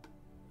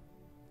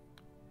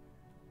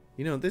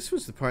 You know, this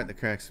was the part that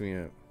cracks me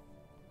up.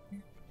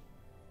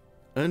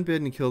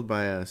 Unbidden killed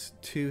by us,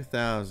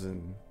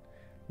 2,000.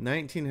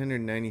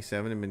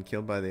 1,997 have been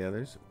killed by the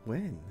others.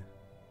 When?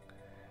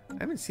 I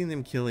haven't seen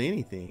them kill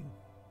anything.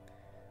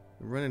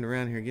 They're running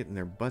around here getting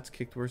their butts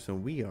kicked worse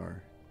than we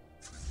are.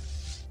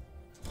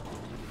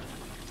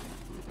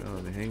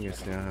 Oh, the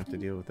Hangers now have to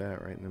deal with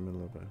that right in the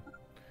middle of a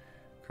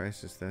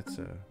crisis. That's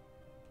a...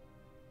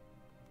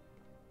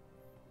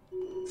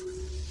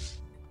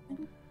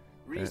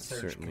 That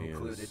certainly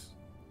is...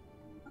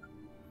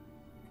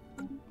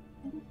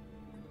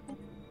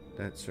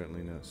 That's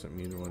certainly not something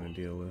you'd want to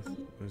deal with.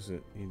 Was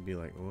it? You'd be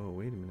like, whoa,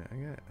 wait a minute, I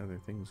got other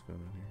things going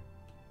on here.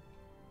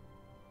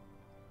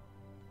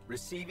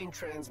 Receiving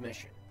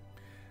transmission.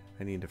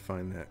 I need to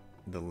find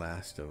the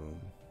last of them.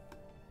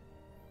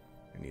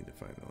 I need to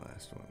find the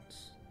last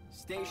ones.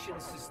 Station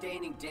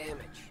sustaining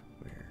damage.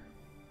 Where?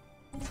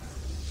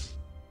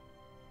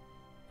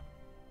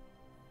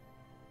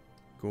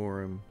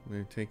 Gorham.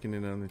 They're taking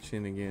it on the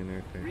chin again,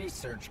 aren't they?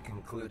 Research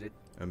concluded.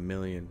 1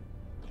 million.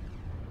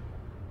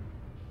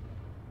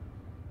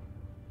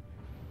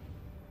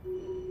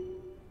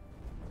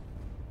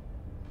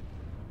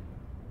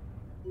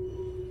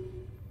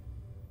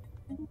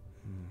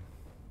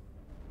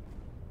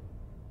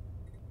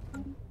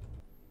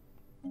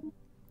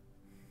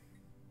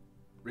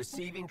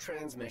 Receiving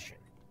transmission.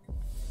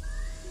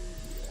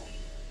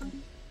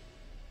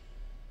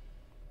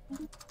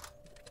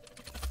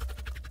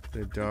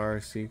 The DAR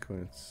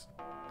sequence.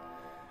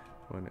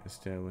 Want to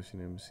establish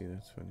an embassy,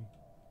 that's funny.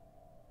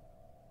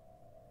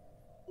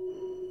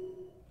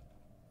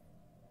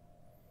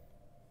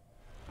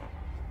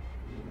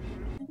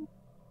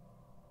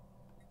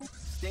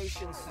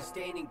 Station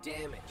sustaining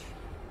damage.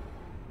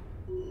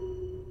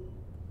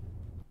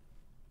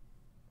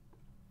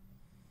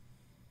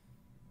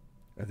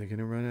 Are they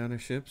gonna run out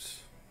of ships?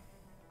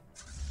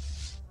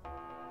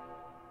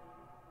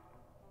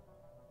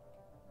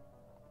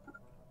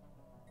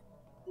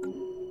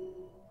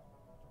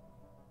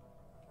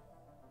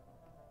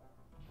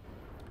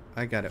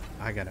 I gotta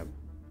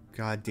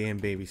goddamn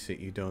babysit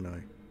you, don't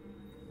I?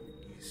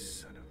 You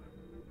son of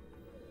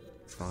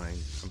a... Fine,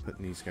 I'm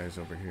putting these guys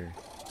over here.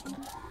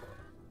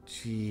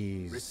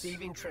 Jeez.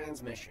 Receiving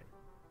transmission.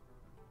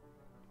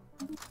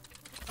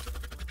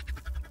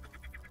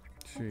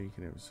 Sure, you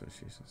can have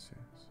association status.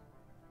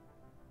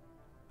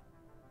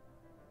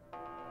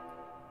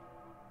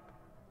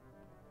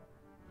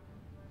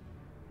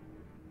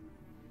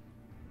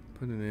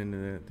 Put an end to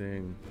that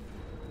thing.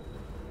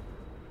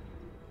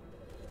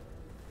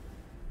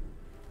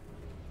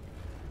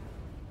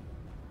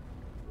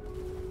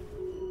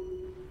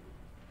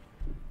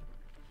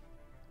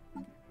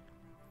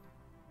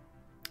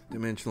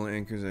 Dimensional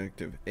anchors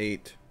active.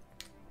 8.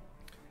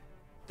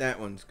 That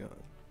one's gone.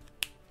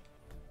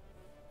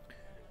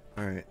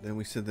 Alright, then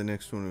we said the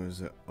next one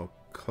was a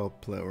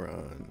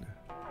Ocopleron.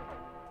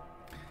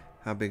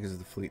 How big is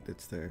the fleet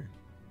that's there?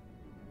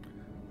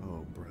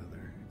 Oh,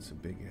 brother. It's a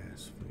big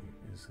ass fleet,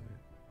 isn't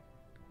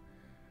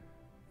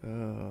it?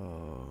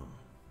 Oh.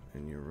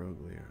 And your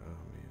Roglia.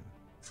 Oh, man.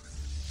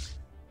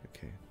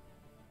 Okay.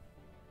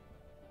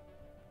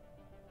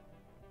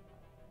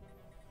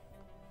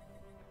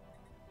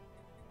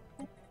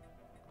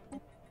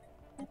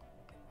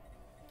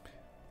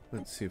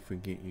 Let's see if we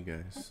get you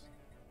guys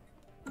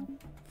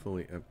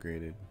fully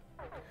upgraded.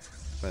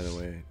 By the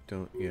way,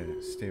 don't, yeah,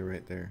 stay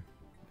right there.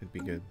 It'd be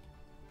good.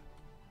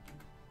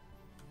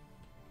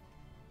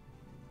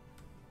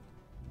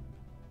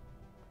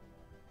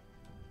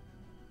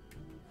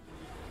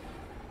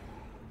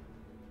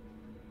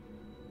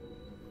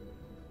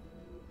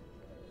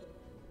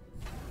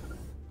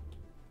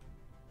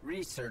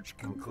 Research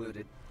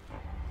concluded.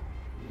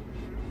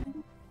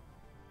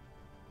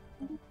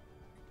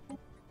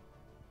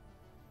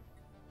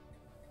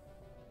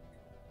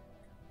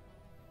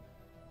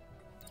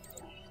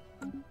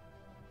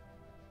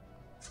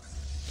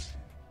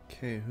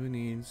 Okay, who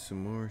needs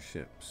some more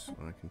ships?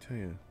 Well, I can tell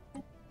you.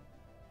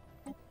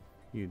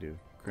 You do.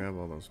 Grab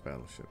all those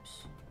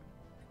battleships.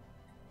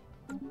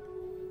 Well,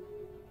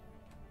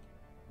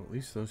 at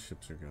least those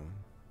ships are gone.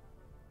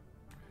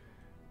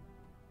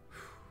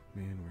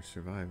 Man, we're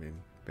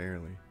surviving.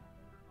 Barely.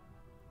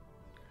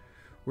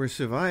 We're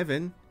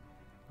surviving.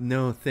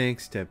 No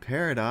thanks to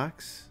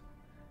Paradox.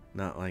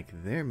 Not like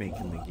they're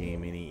making the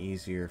game any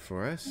easier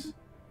for us.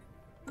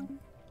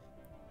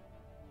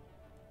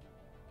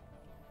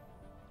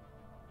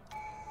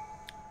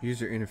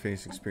 User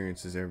interface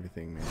experience is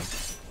everything, man.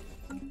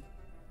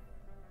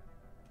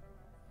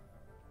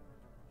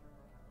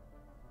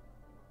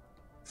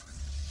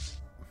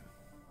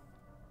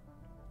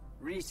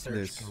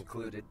 Research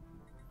concluded.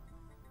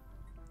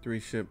 3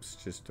 ships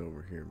just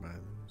over here by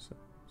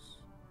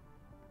themselves.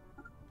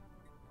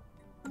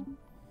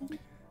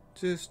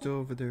 Just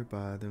over there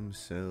by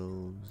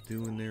themselves,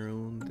 doing their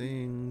own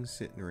thing,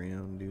 sitting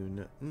around doing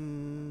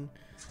nothing.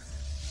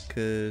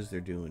 'Cause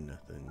they're doing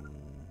nothing.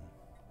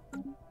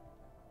 The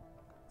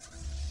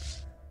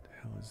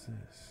hell is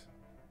this?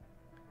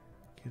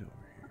 Get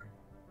over here.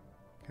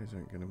 You guys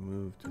aren't gonna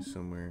move to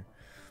somewhere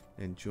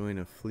and join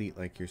a fleet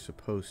like you're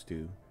supposed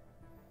to.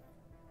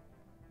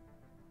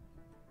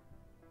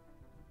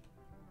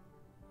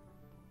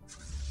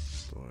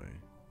 Boy.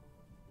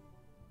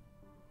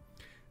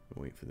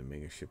 I'll wait for the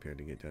mega shipyard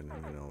to get done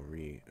and then I'll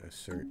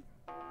reassert.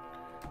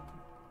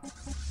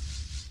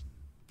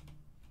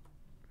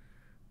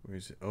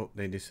 Where's it? Oh,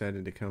 they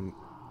decided to come.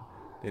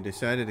 They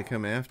decided to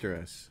come after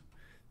us.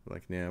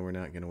 Like, nah, we're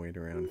not gonna wait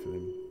around for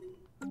them.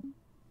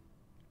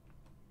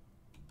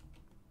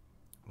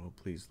 Oh,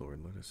 please,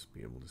 Lord, let us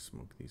be able to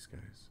smoke these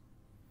guys.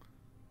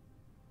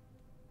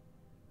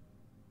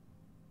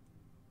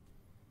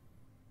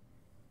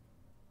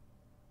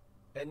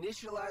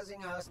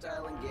 Initializing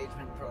hostile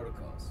engagement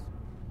protocols.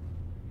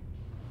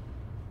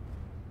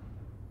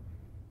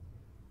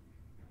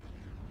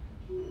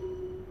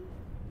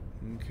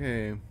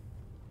 Okay.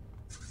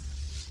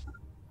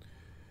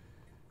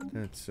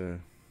 That's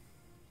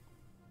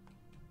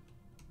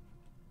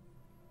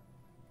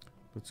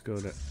let's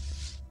go to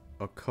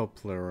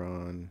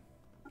Ocopleron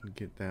and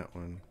get that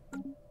one.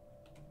 In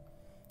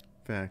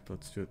fact,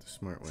 let's do it the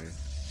smart way.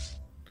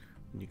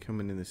 When you come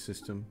into the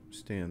system,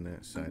 stay on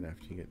that side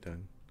after you get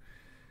done.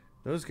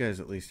 Those guys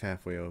at least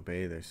halfway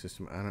obey their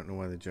system. I don't know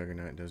why the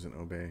Juggernaut doesn't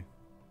obey.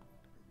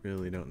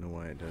 Really don't know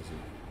why it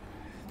doesn't.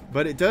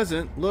 But it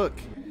doesn't. Look,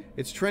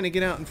 it's trying to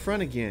get out in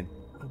front again.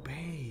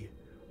 Obey.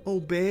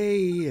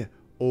 Obey.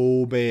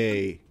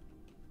 Obey.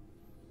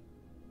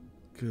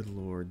 Good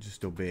Lord,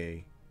 just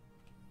obey.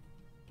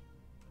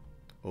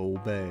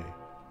 Obey.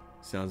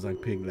 Sounds like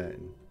pig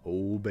Latin.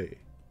 Obey.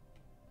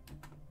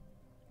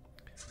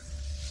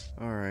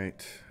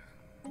 Alright.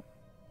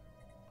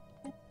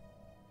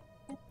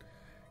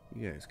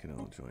 You guys can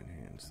all join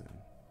hands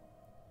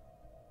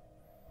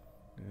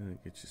then.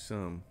 Get you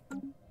some.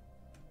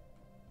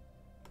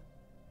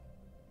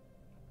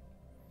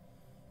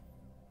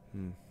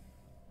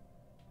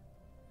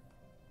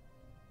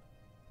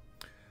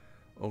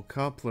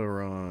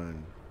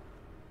 Ocopleron.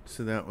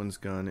 So that one's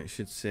gone. It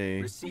should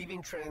say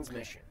Receiving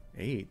transmission.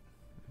 8.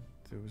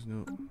 There was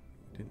no.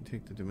 Didn't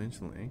take the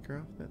dimensional anchor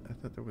off that. I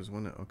thought there was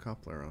one at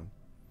Ocopleron.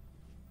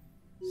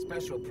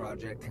 Special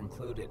project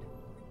concluded.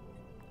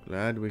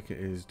 Glad it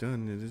is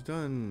done. It is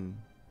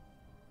done.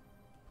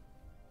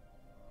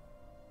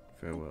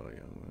 Farewell,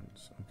 young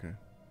ones. Okay.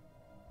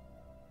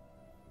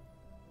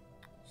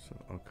 So,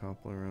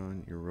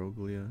 Alcopleron,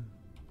 Euroglia.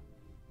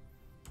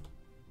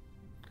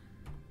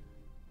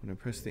 When I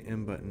press the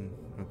M button,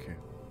 okay.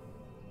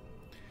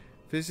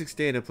 Physics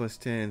data plus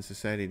 10,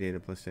 society data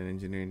plus 10,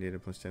 engineering data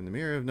plus 10, the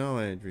mirror of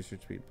knowledge,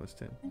 research speed plus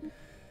 10. It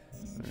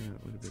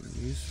would have been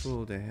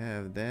useful to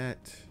have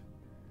that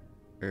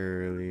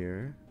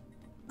earlier.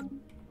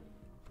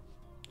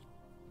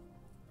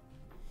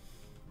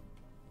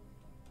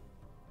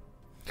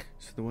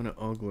 So the one at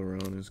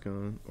Ogleron is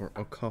gone, or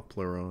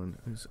Alcopleron.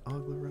 Is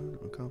Ogleron?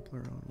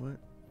 Alcopleron, what?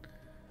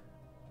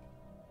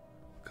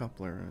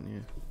 Alcopleron,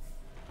 yeah.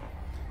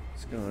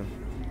 It's gone.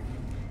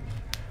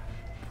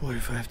 Boy,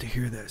 if I have to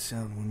hear that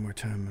sound one more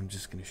time, I'm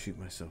just gonna shoot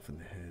myself in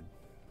the head.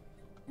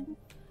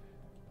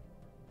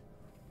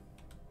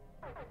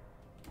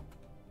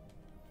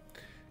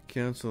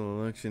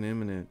 Council election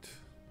imminent.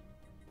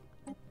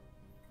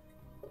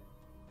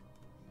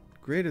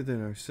 Greater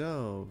than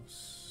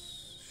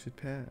ourselves should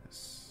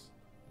pass.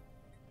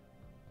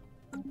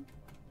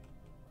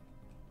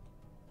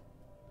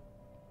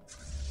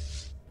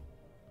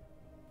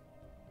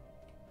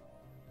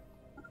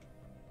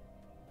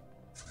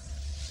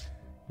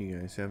 You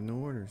guys have no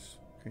orders.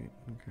 Great.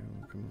 Okay,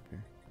 we'll come up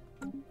here.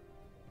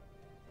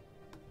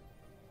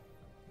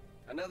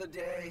 Another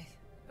day,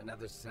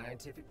 another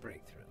scientific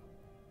breakthrough.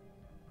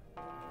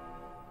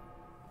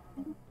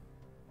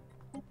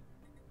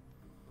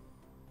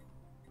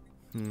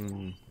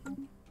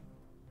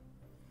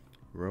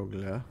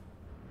 Rogla.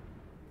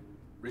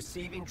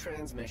 Receiving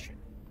transmission.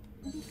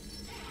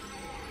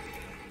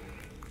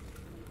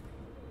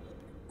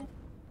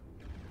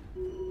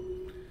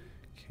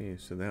 Okay,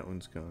 so that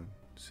one's gone.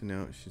 So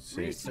now it should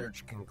say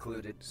Research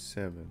concluded.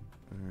 7.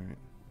 Alright.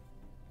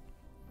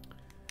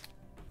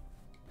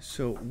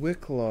 So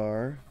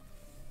Wicklar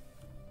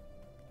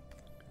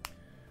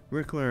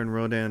and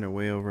Rodan are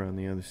way over on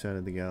the other side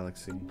of the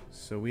galaxy.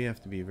 So we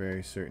have to be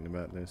very certain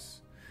about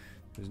this.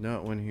 There's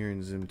not one here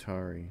in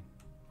Zimtari.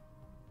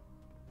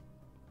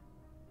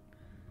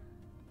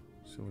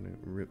 So I'm going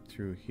to rip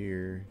through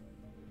here.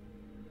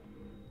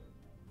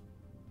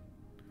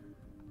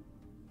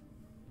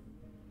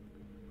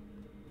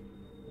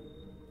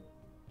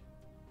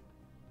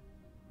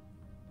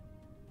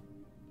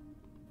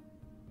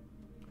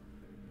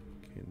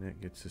 Okay, and that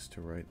gets us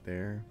to right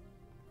there.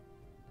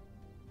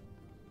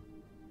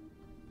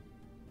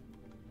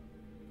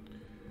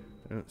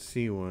 I don't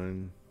see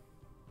one.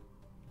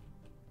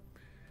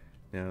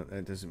 Now,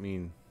 that doesn't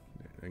mean,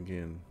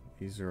 again,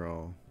 these are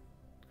all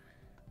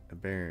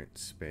aberrant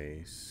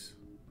space.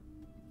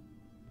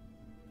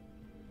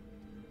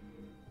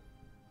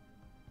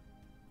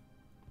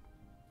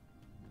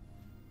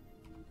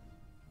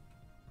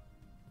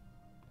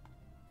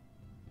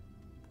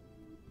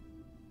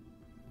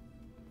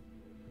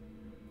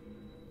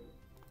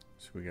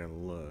 So we gotta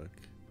look.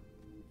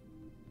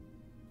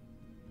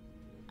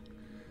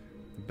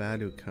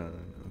 Badukan,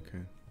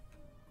 okay.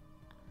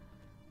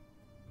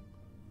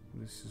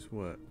 This is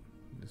what?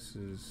 This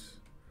is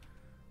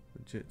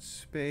legit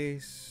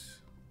space.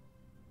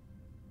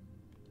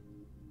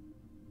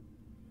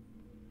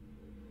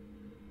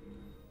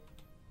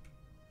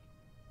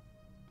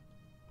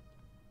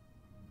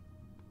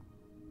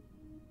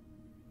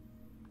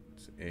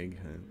 It's egg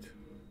hunt.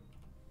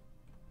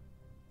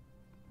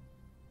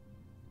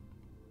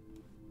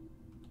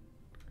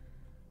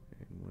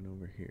 And one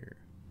over here.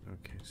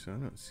 Okay, so I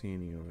don't see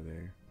any over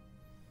there.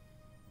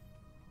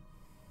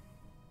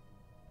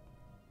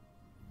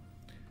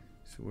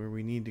 So where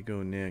we need to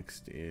go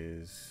next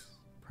is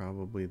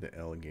probably the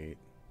L gate.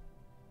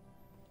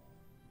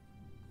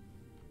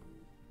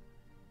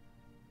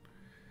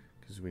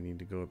 Because we need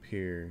to go up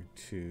here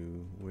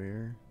to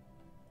where?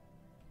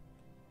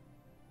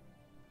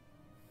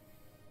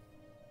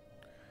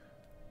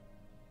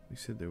 We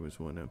said there was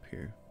one up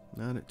here.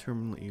 Not at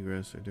Terminal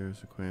Egress or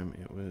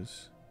Durasequam, it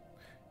was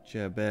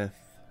Jabeth.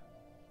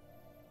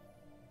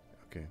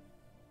 Okay.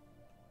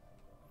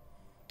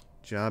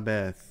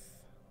 Jabeth.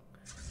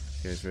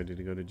 You guys ready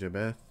to go to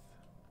Jabeth?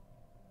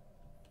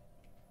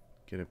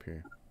 Get up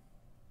here.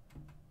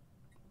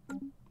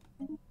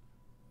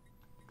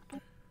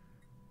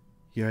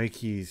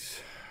 Yikes.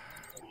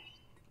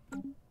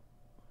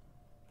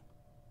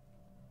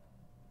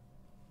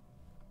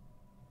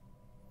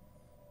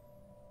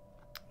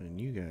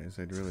 And you guys,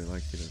 I'd really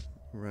like you to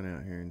run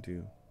out here and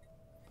do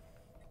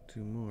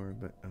more,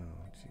 but oh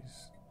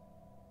jeez.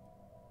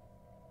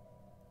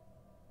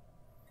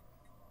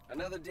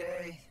 Another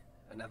day,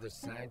 another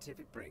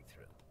scientific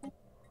breakthrough.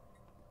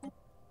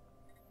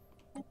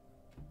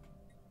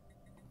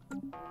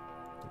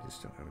 I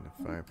just don't have enough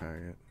firepower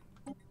yet.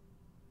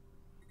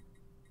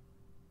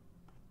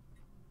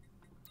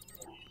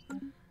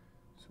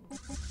 So,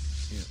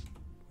 yeah,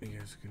 you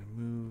guys are gonna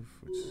move,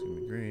 which is gonna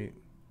be great.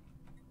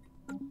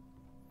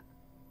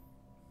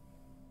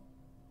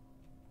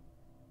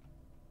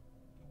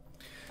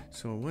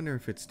 So I wonder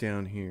if it's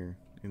down here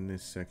in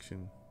this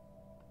section.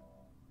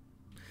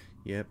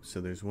 Yep, so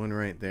there's one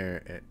right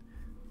there at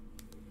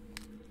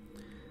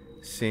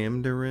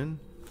Samdarin.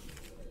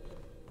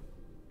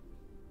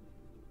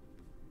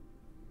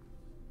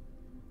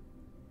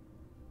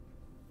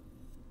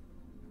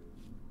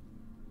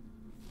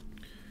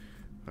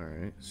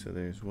 Alright, so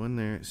there's one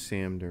there at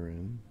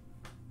Samdurin.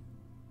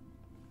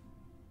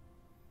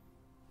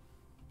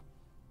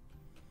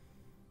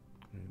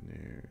 And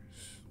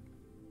there's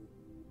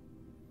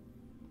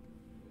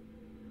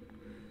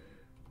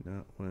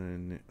not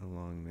one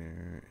along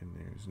there, and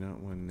there's not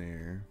one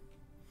there.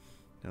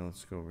 Now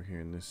let's go over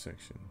here in this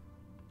section.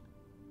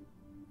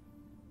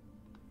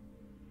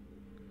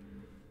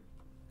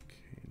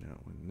 Okay,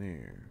 not one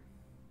there.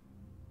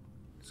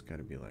 It's got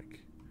to be like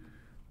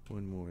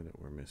one more that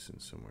we're missing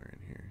somewhere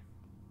in here.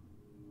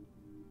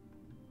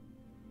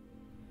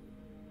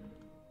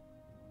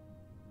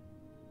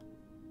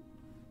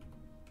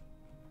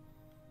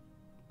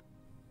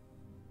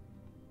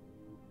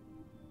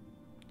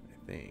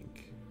 I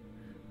think.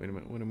 Wait a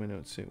minute, what do my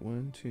notes say?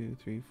 1, 2,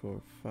 3,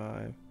 4,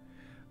 5.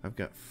 I've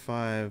got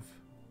 5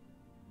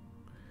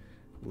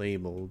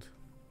 labeled.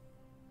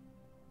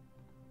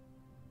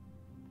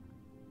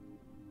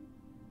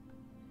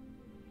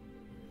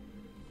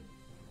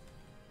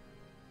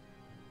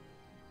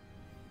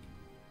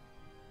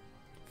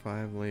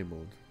 Five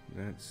labeled.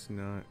 That's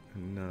not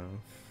enough.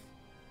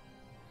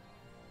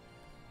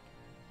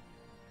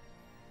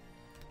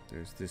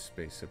 There's this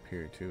space up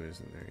here too,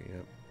 isn't there?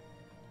 Yep.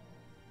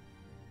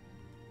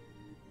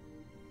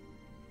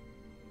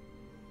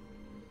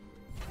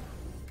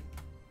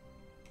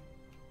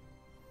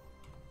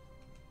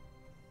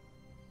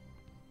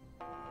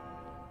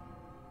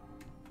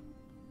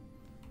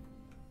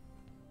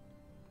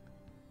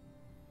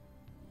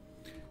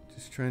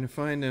 Just trying to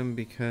find them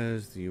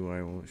because the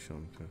UI won't show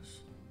them to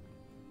us.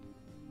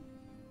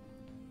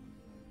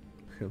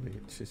 Really,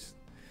 it's just,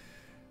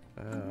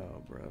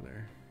 oh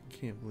brother,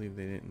 can't believe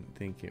they didn't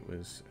think it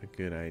was a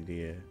good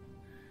idea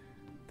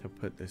to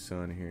put this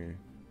on here,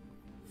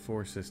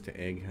 force us to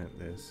egg hunt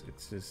this.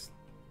 It's just,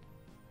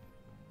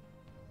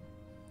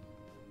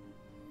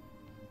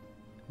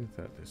 who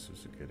thought this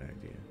was a good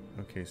idea?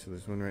 Okay, so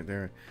there's one right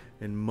there,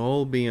 and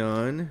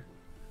Molbion.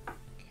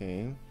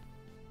 Okay,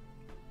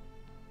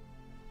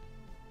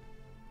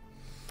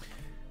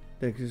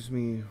 that gives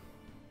me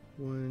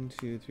 1,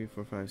 2, 3,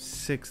 4, 5,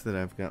 6 that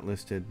I've got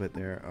listed, but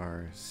there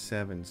are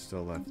 7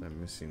 still left. I'm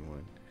missing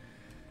one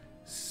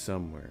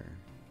somewhere,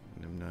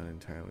 and I'm not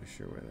entirely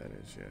sure where that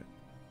is yet.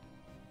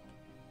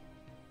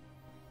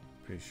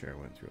 Pretty sure I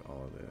went through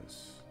all of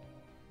this.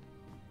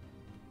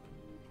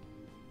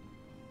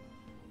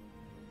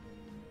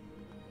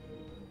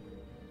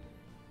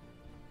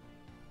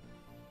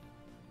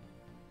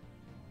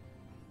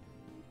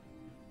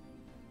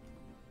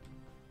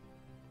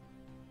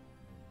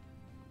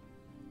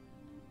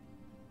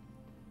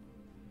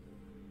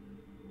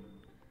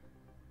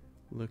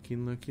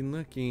 Looking, looking,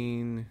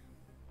 looking.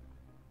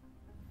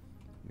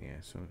 Yeah,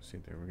 so I don't see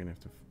it there. We're gonna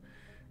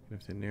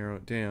have to narrow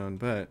it down,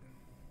 but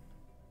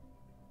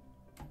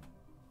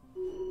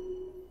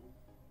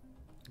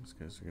these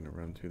guys are gonna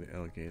run through the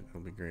L-gate.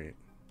 That'll be great.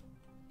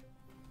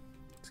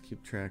 Let's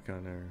keep track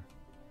on our.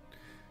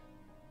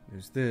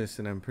 There's this,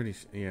 and I'm pretty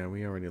sure. Yeah,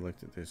 we already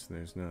looked at this, and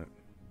there's not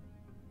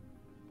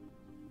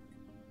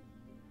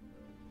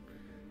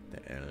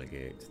the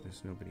L-gate.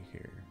 There's nobody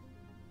here.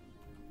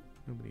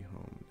 Nobody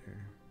home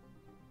there.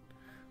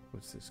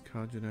 What's this?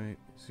 Codgenite,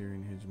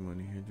 Xerian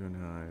Hegemony, Hedron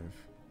Hive.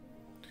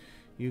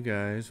 You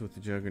guys with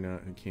the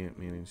Juggernaut who can't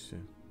manage to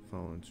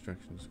follow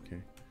instructions,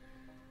 okay.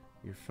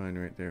 You're fine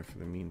right there for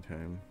the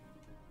meantime.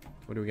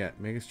 What do we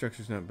got?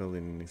 Megastructure's not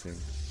building anything.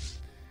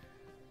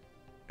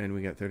 And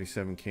we got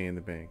 37k in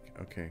the bank.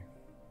 Okay.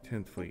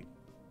 10th fleet.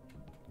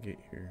 Get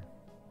here.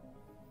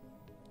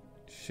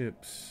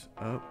 Ships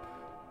up.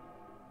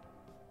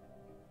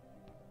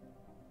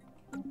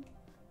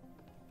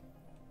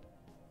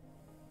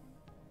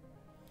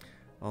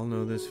 I'll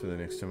know this for the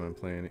next time I'm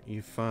playing.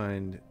 You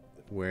find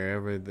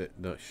wherever the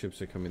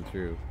ships are coming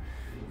through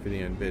for the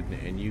Unbidden,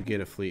 and you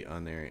get a fleet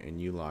on there, and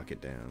you lock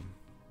it down.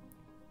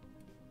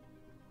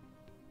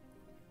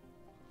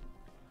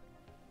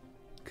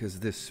 Because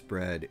this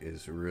spread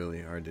is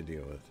really hard to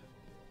deal with.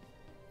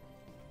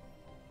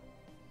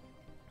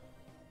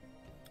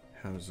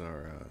 How's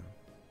our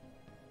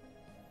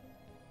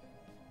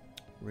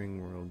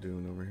ring world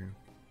doing over here?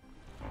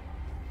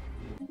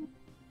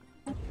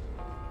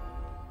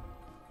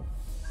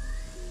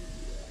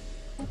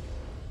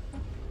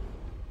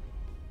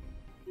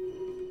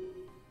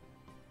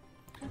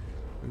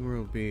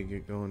 World B,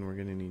 get going, we're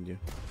gonna need you.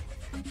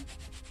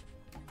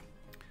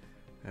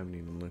 Haven't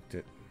even looked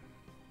at.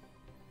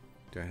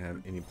 Do I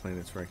have any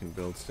planets where I can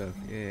build stuff?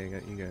 Yeah, I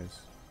got you guys.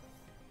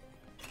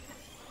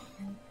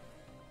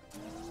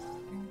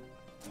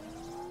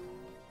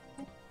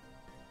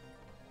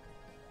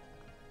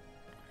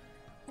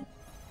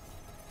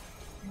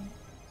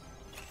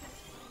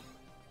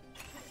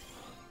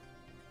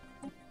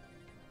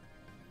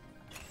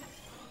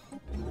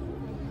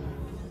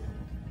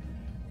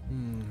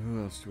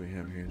 Who else do we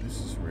have here?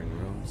 This is Ring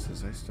World. It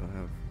says I still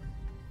have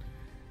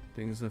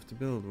things left to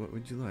build. What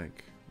would you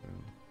like?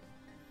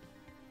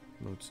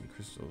 Well, motes and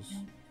crystals.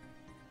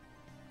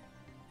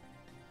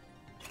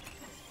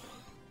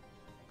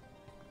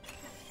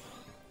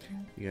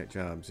 You got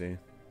jobs, eh?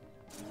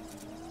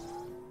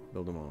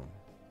 Build them all.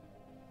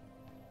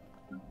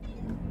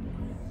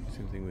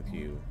 Same thing with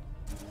you.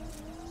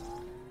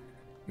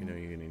 You know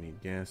you're gonna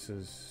need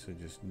gases, so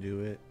just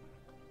do it.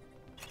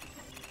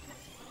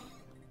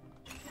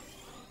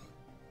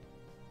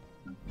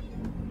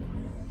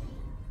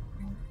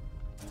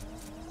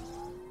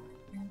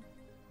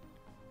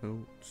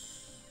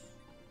 Notes.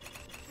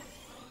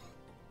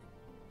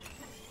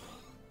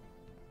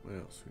 What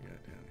else we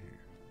got down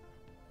here?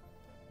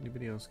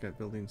 Anybody else got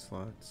building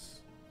slots?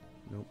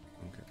 Nope.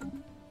 Okay.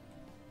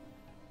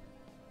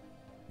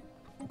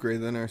 Greater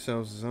than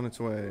ourselves is on its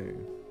way.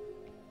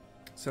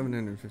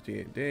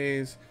 758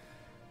 days.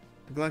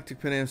 The Galactic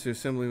Pinmaster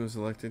Assembly was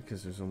elected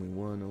because there's only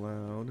one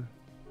allowed.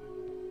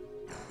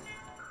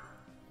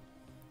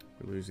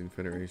 We're losing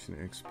Federation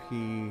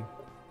XP.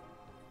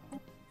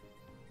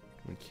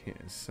 We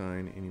can't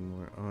assign any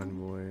more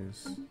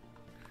envoys.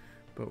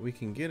 But we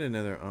can get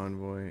another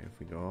envoy if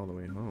we go all the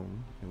way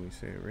home and we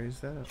say raise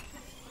that up.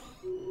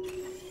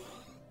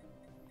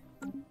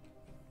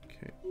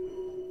 Okay.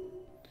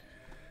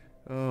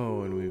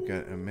 Oh, and we've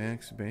got a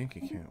max bank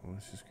account. Well,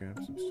 let's just grab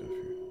some stuff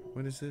here.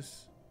 What is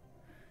this?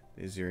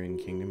 The Azurian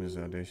Kingdom has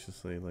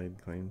audaciously laid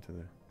claim to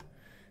the...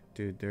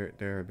 Dude,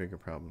 there are bigger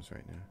problems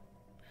right now.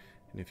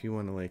 And if you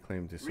want to lay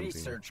claim to something...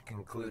 Research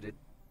concluded.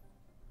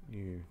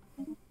 You're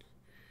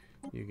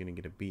gonna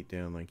get a beat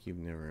down like you've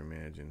never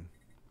imagined.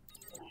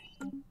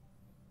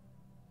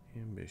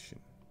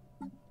 Ambition.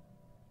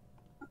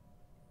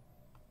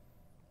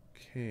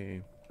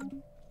 Okay.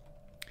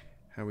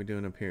 How are we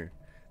doing up here?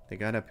 They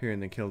got up here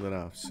and they killed it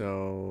off.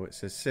 So it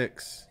says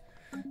 6.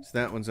 So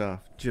that one's off.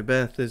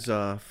 Jabeth is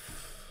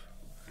off.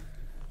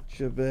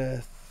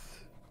 Jabeth.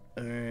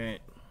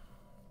 Alright.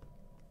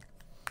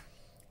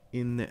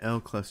 In the L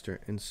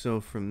cluster. And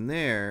so from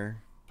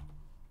there,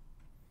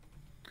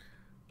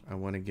 I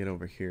want to get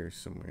over here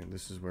somewhere.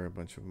 This is where a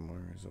bunch of them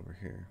are, is over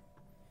here.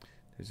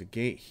 There's a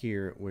gate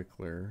here at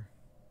Wickler.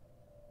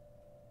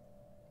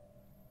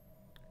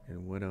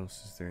 And what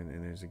else is there?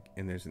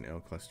 And there's an L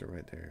cluster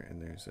right there,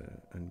 and there's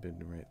a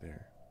unbidden right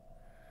there.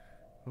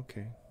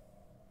 Okay.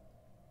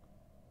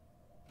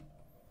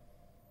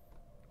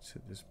 Let's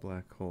hit this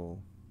black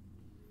hole.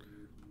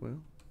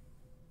 Well,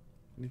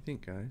 what do you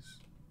think,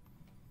 guys?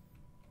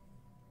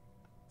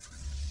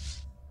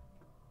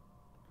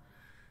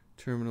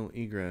 Terminal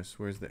egress.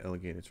 Where's the L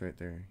gate? It's right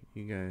there.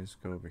 You guys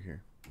go over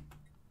here.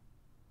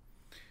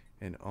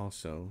 And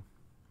also,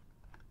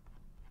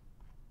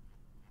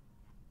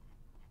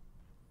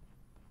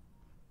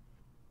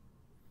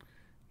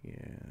 yeah,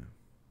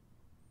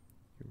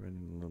 you're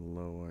running a little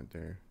low, aren't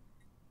there?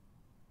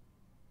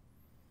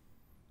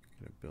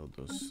 Gotta build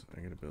those. I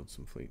gotta build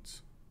some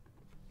fleets.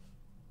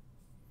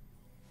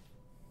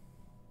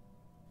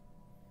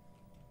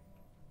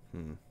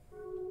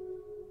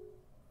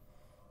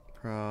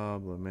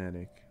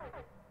 Problematic.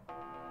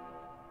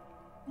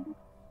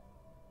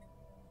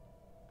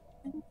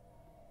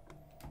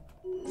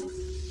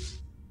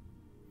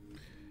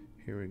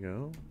 Here we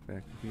go.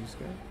 Back with these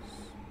guys.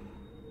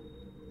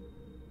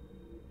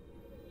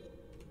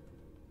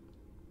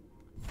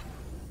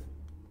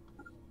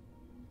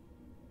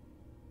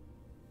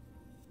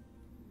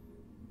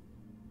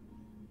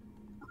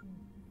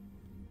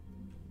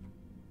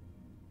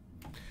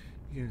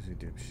 You guys are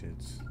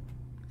dipshits.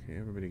 Okay,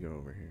 everybody go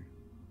over here.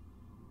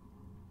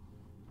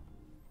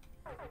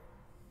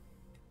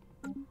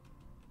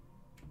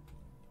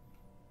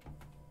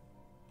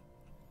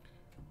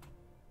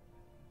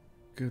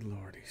 Good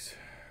lordies.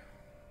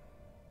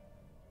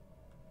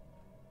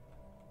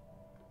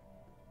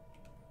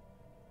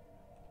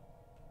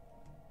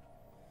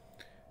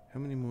 How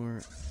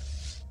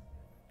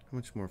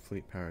much more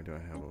fleet power do I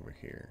have over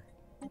here?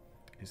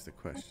 Is the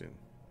question.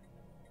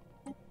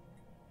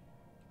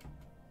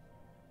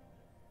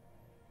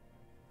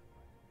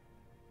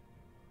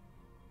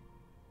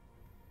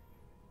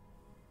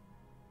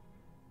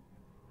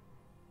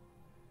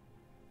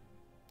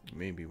 It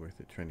may be worth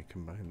it trying to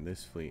combine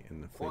this fleet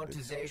and the fleet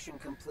Quantization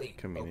complete.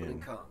 Coming Opening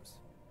in. comms.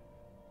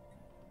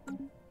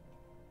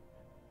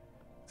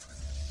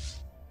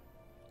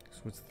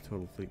 So what's the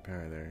total fleet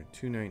power there?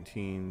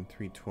 219,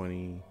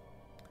 320,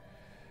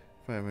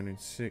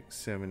 506,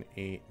 7,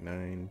 8,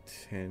 9,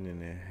 10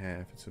 and a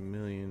half. It's a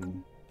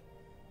million.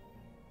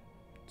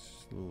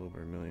 It's a little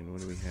over a million.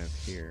 What do we have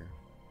here?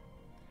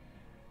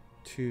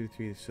 2,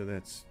 3, so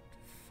that's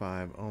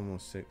 5,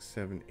 almost 6,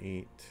 7,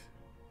 8,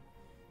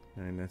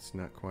 9. That's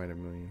not quite a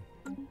million.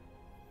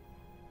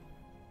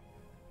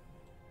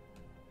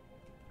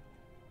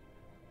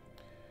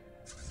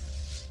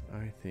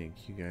 I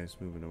think you guys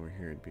moving over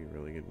here would be a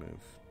really good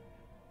move.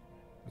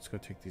 Let's go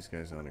take these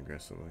guys on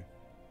aggressively.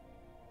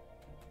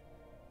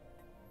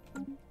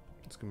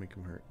 Let's go make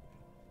them hurt.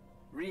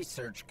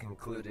 Research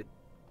concluded.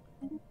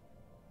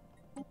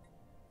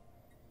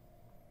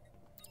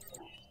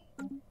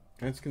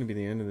 That's going to be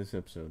the end of this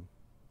episode.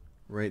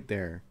 Right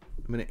there.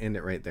 I'm going to end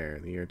it right there.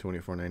 The year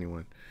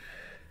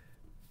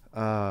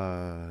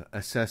 2491.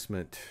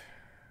 Assessment.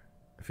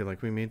 I feel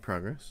like we made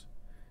progress.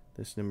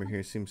 This number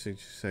here seems to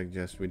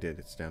suggest we did.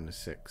 It's down to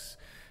 6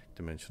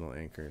 dimensional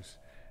anchors.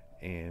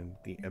 And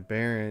the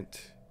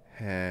aberrant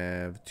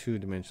have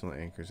 2-dimensional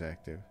anchors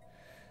active.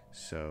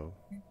 So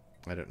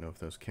I don't know if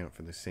those count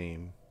for the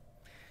same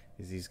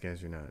as these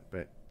guys or not.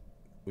 But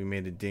we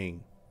made a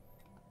ding.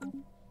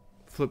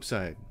 Flip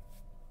side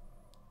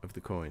of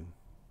the coin.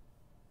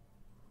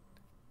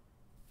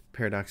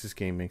 Paradox's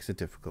game makes it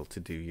difficult to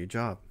do your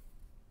job.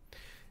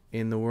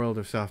 In the world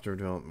of software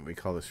development, we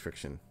call this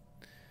friction.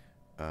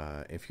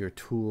 If your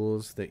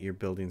tools that you're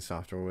building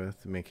software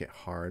with make it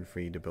hard for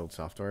you to build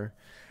software,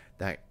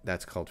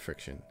 that's called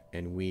friction.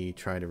 And we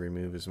try to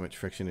remove as much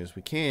friction as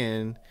we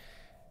can.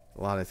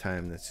 A lot of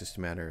time, that's just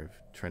a matter of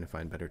trying to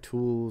find better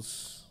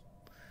tools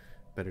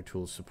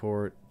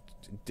support,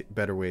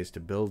 better ways to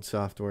build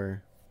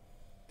software.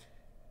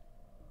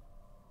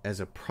 As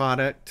a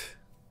product,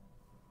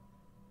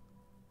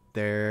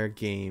 their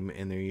game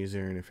and their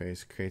user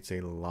interface creates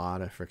a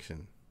lot of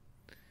friction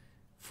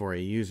for a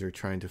user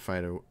trying to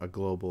fight a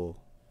global,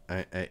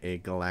 a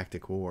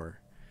galactic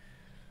war.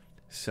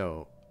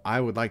 So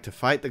I would like to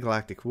fight the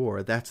galactic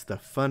war. That's the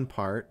fun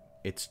part.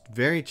 It's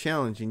very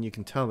challenging. You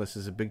can tell this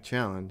is a big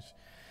challenge.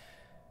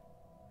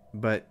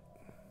 But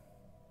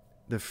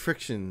the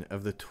friction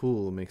of the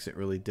tool makes it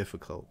really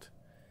difficult.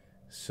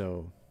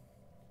 So,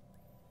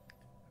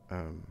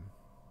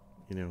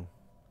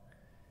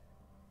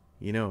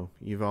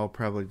 you've all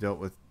probably dealt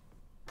with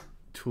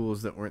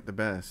tools that weren't the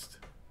best.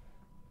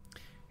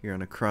 You're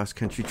on a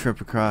cross-country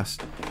trip across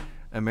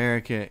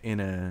America in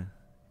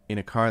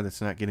a car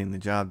that's not getting the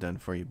job done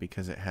for you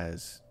because it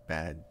has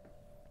bad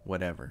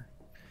whatever.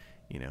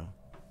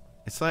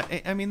 It's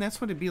like, I mean,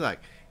 that's what it'd be like.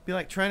 It'd be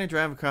like trying to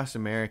drive across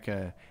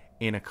America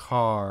in a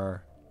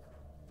car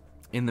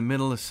in the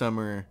middle of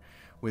summer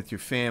with your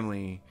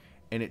family,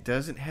 and it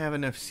doesn't have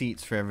enough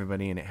seats for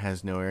everybody, and it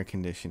has no air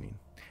conditioning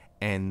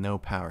and no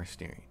power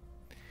steering.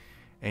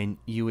 And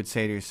you would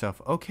say to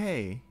yourself,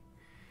 okay,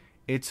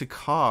 it's a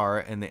car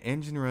and the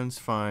engine runs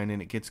fine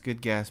and it gets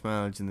good gas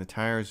mileage and the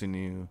tires are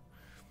new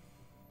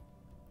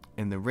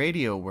and the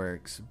radio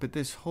works, but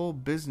this whole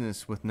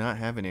business with not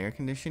having air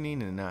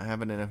conditioning and not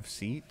having enough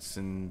seats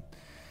and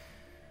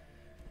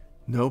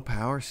no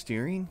power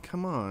steering,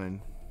 come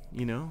on,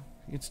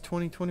 it's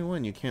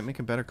 2021. You can't make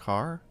a better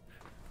car.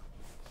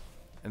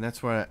 And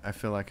that's where I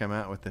feel like I'm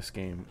at with this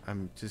game.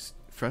 I'm just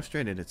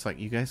frustrated. It's like,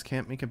 you guys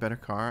can't make a better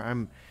car.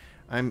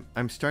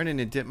 I'm starting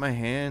to dip my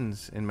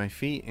hands and my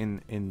feet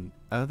in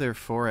other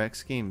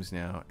 4X games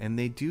now, and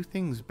they do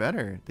things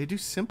better. They do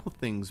simple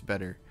things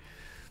better.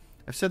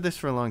 I've said this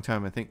for a long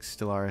time. I think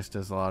Stellaris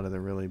does a lot of the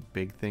really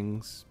big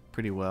things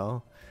pretty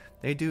well.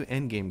 They do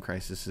endgame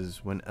crises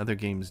when other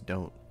games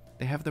don't.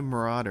 They have the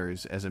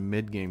Marauders as a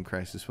mid-game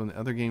crisis when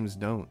other games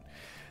don't.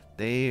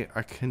 They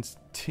are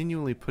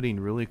continually putting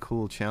really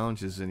cool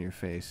challenges in your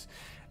face,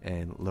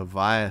 and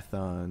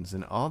Leviathans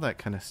and all that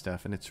kind of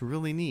stuff, and it's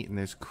really neat. And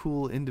there's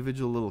cool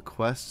individual little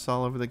quests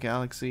all over the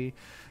galaxy.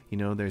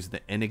 There's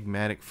the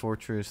enigmatic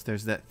fortress.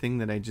 There's that thing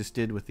that I just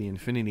did with the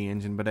Infinity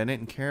Engine, but I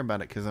didn't care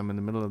about it because I'm in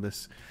the middle of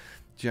this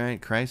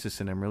giant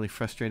crisis and I'm really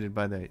frustrated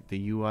by the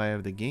UI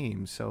of the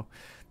game. So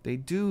they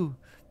do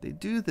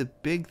the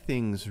big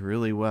things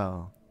really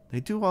well. They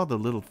do all the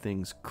little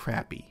things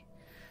crappy.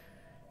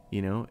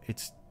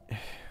 It's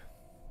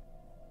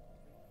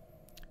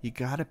you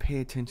gotta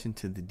pay attention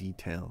to the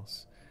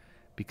details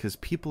because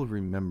people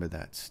remember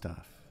that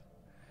stuff.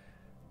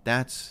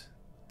 That's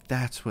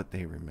what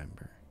they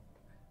remember.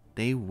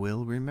 They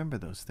will remember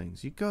those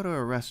things. You go to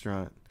a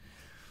restaurant,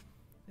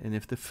 and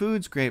if the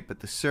food's great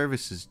but the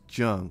service is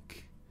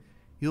junk,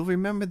 you'll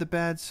remember the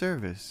bad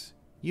service.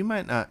 You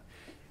might not,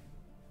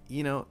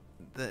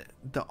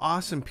 the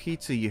awesome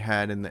pizza you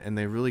had and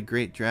the really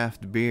great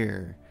draft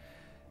beer,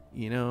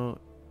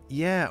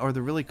 or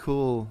the really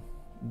cool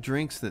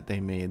drinks that they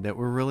made that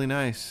were really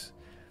nice.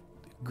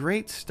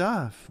 Great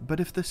stuff.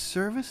 But if the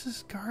service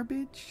is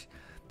garbage,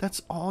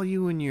 that's all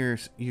you and your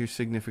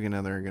significant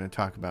other are going to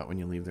talk about when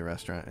you leave the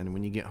restaurant. And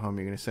when you get home,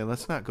 you're going to say,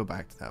 let's not go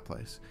back to that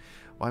place.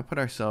 Why put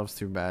ourselves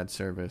through bad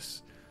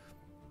service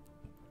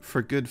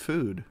for good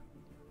food?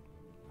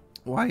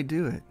 Why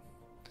do it?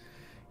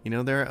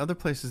 There are other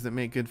places that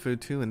make good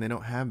food too, and they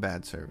don't have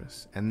bad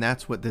service. And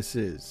that's what this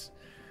is.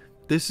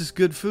 This is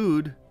good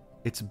food.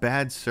 It's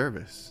bad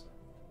service.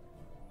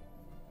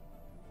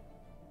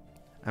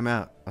 I'm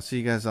out. I'll see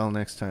you guys all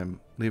next time.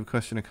 Leave a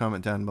question or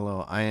comment down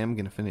below. I am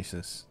going to finish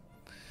this.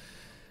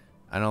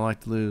 I don't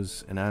like to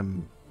lose, and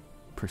I'm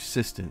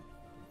persistent.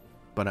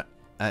 But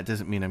that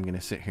doesn't mean I'm going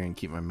to sit here and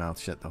keep my mouth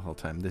shut the whole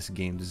time. This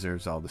game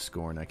deserves all the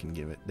scorn I can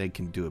give it. They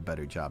can do a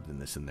better job than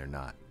this, and they're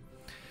not.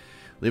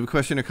 Leave a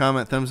question or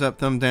comment. Thumbs up,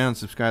 thumb down.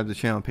 Subscribe to the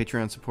channel.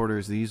 Patreon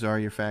supporters, these are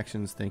your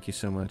factions. Thank you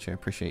so much. I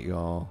appreciate you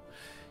all.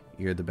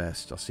 You're the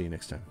best. I'll see you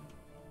next time.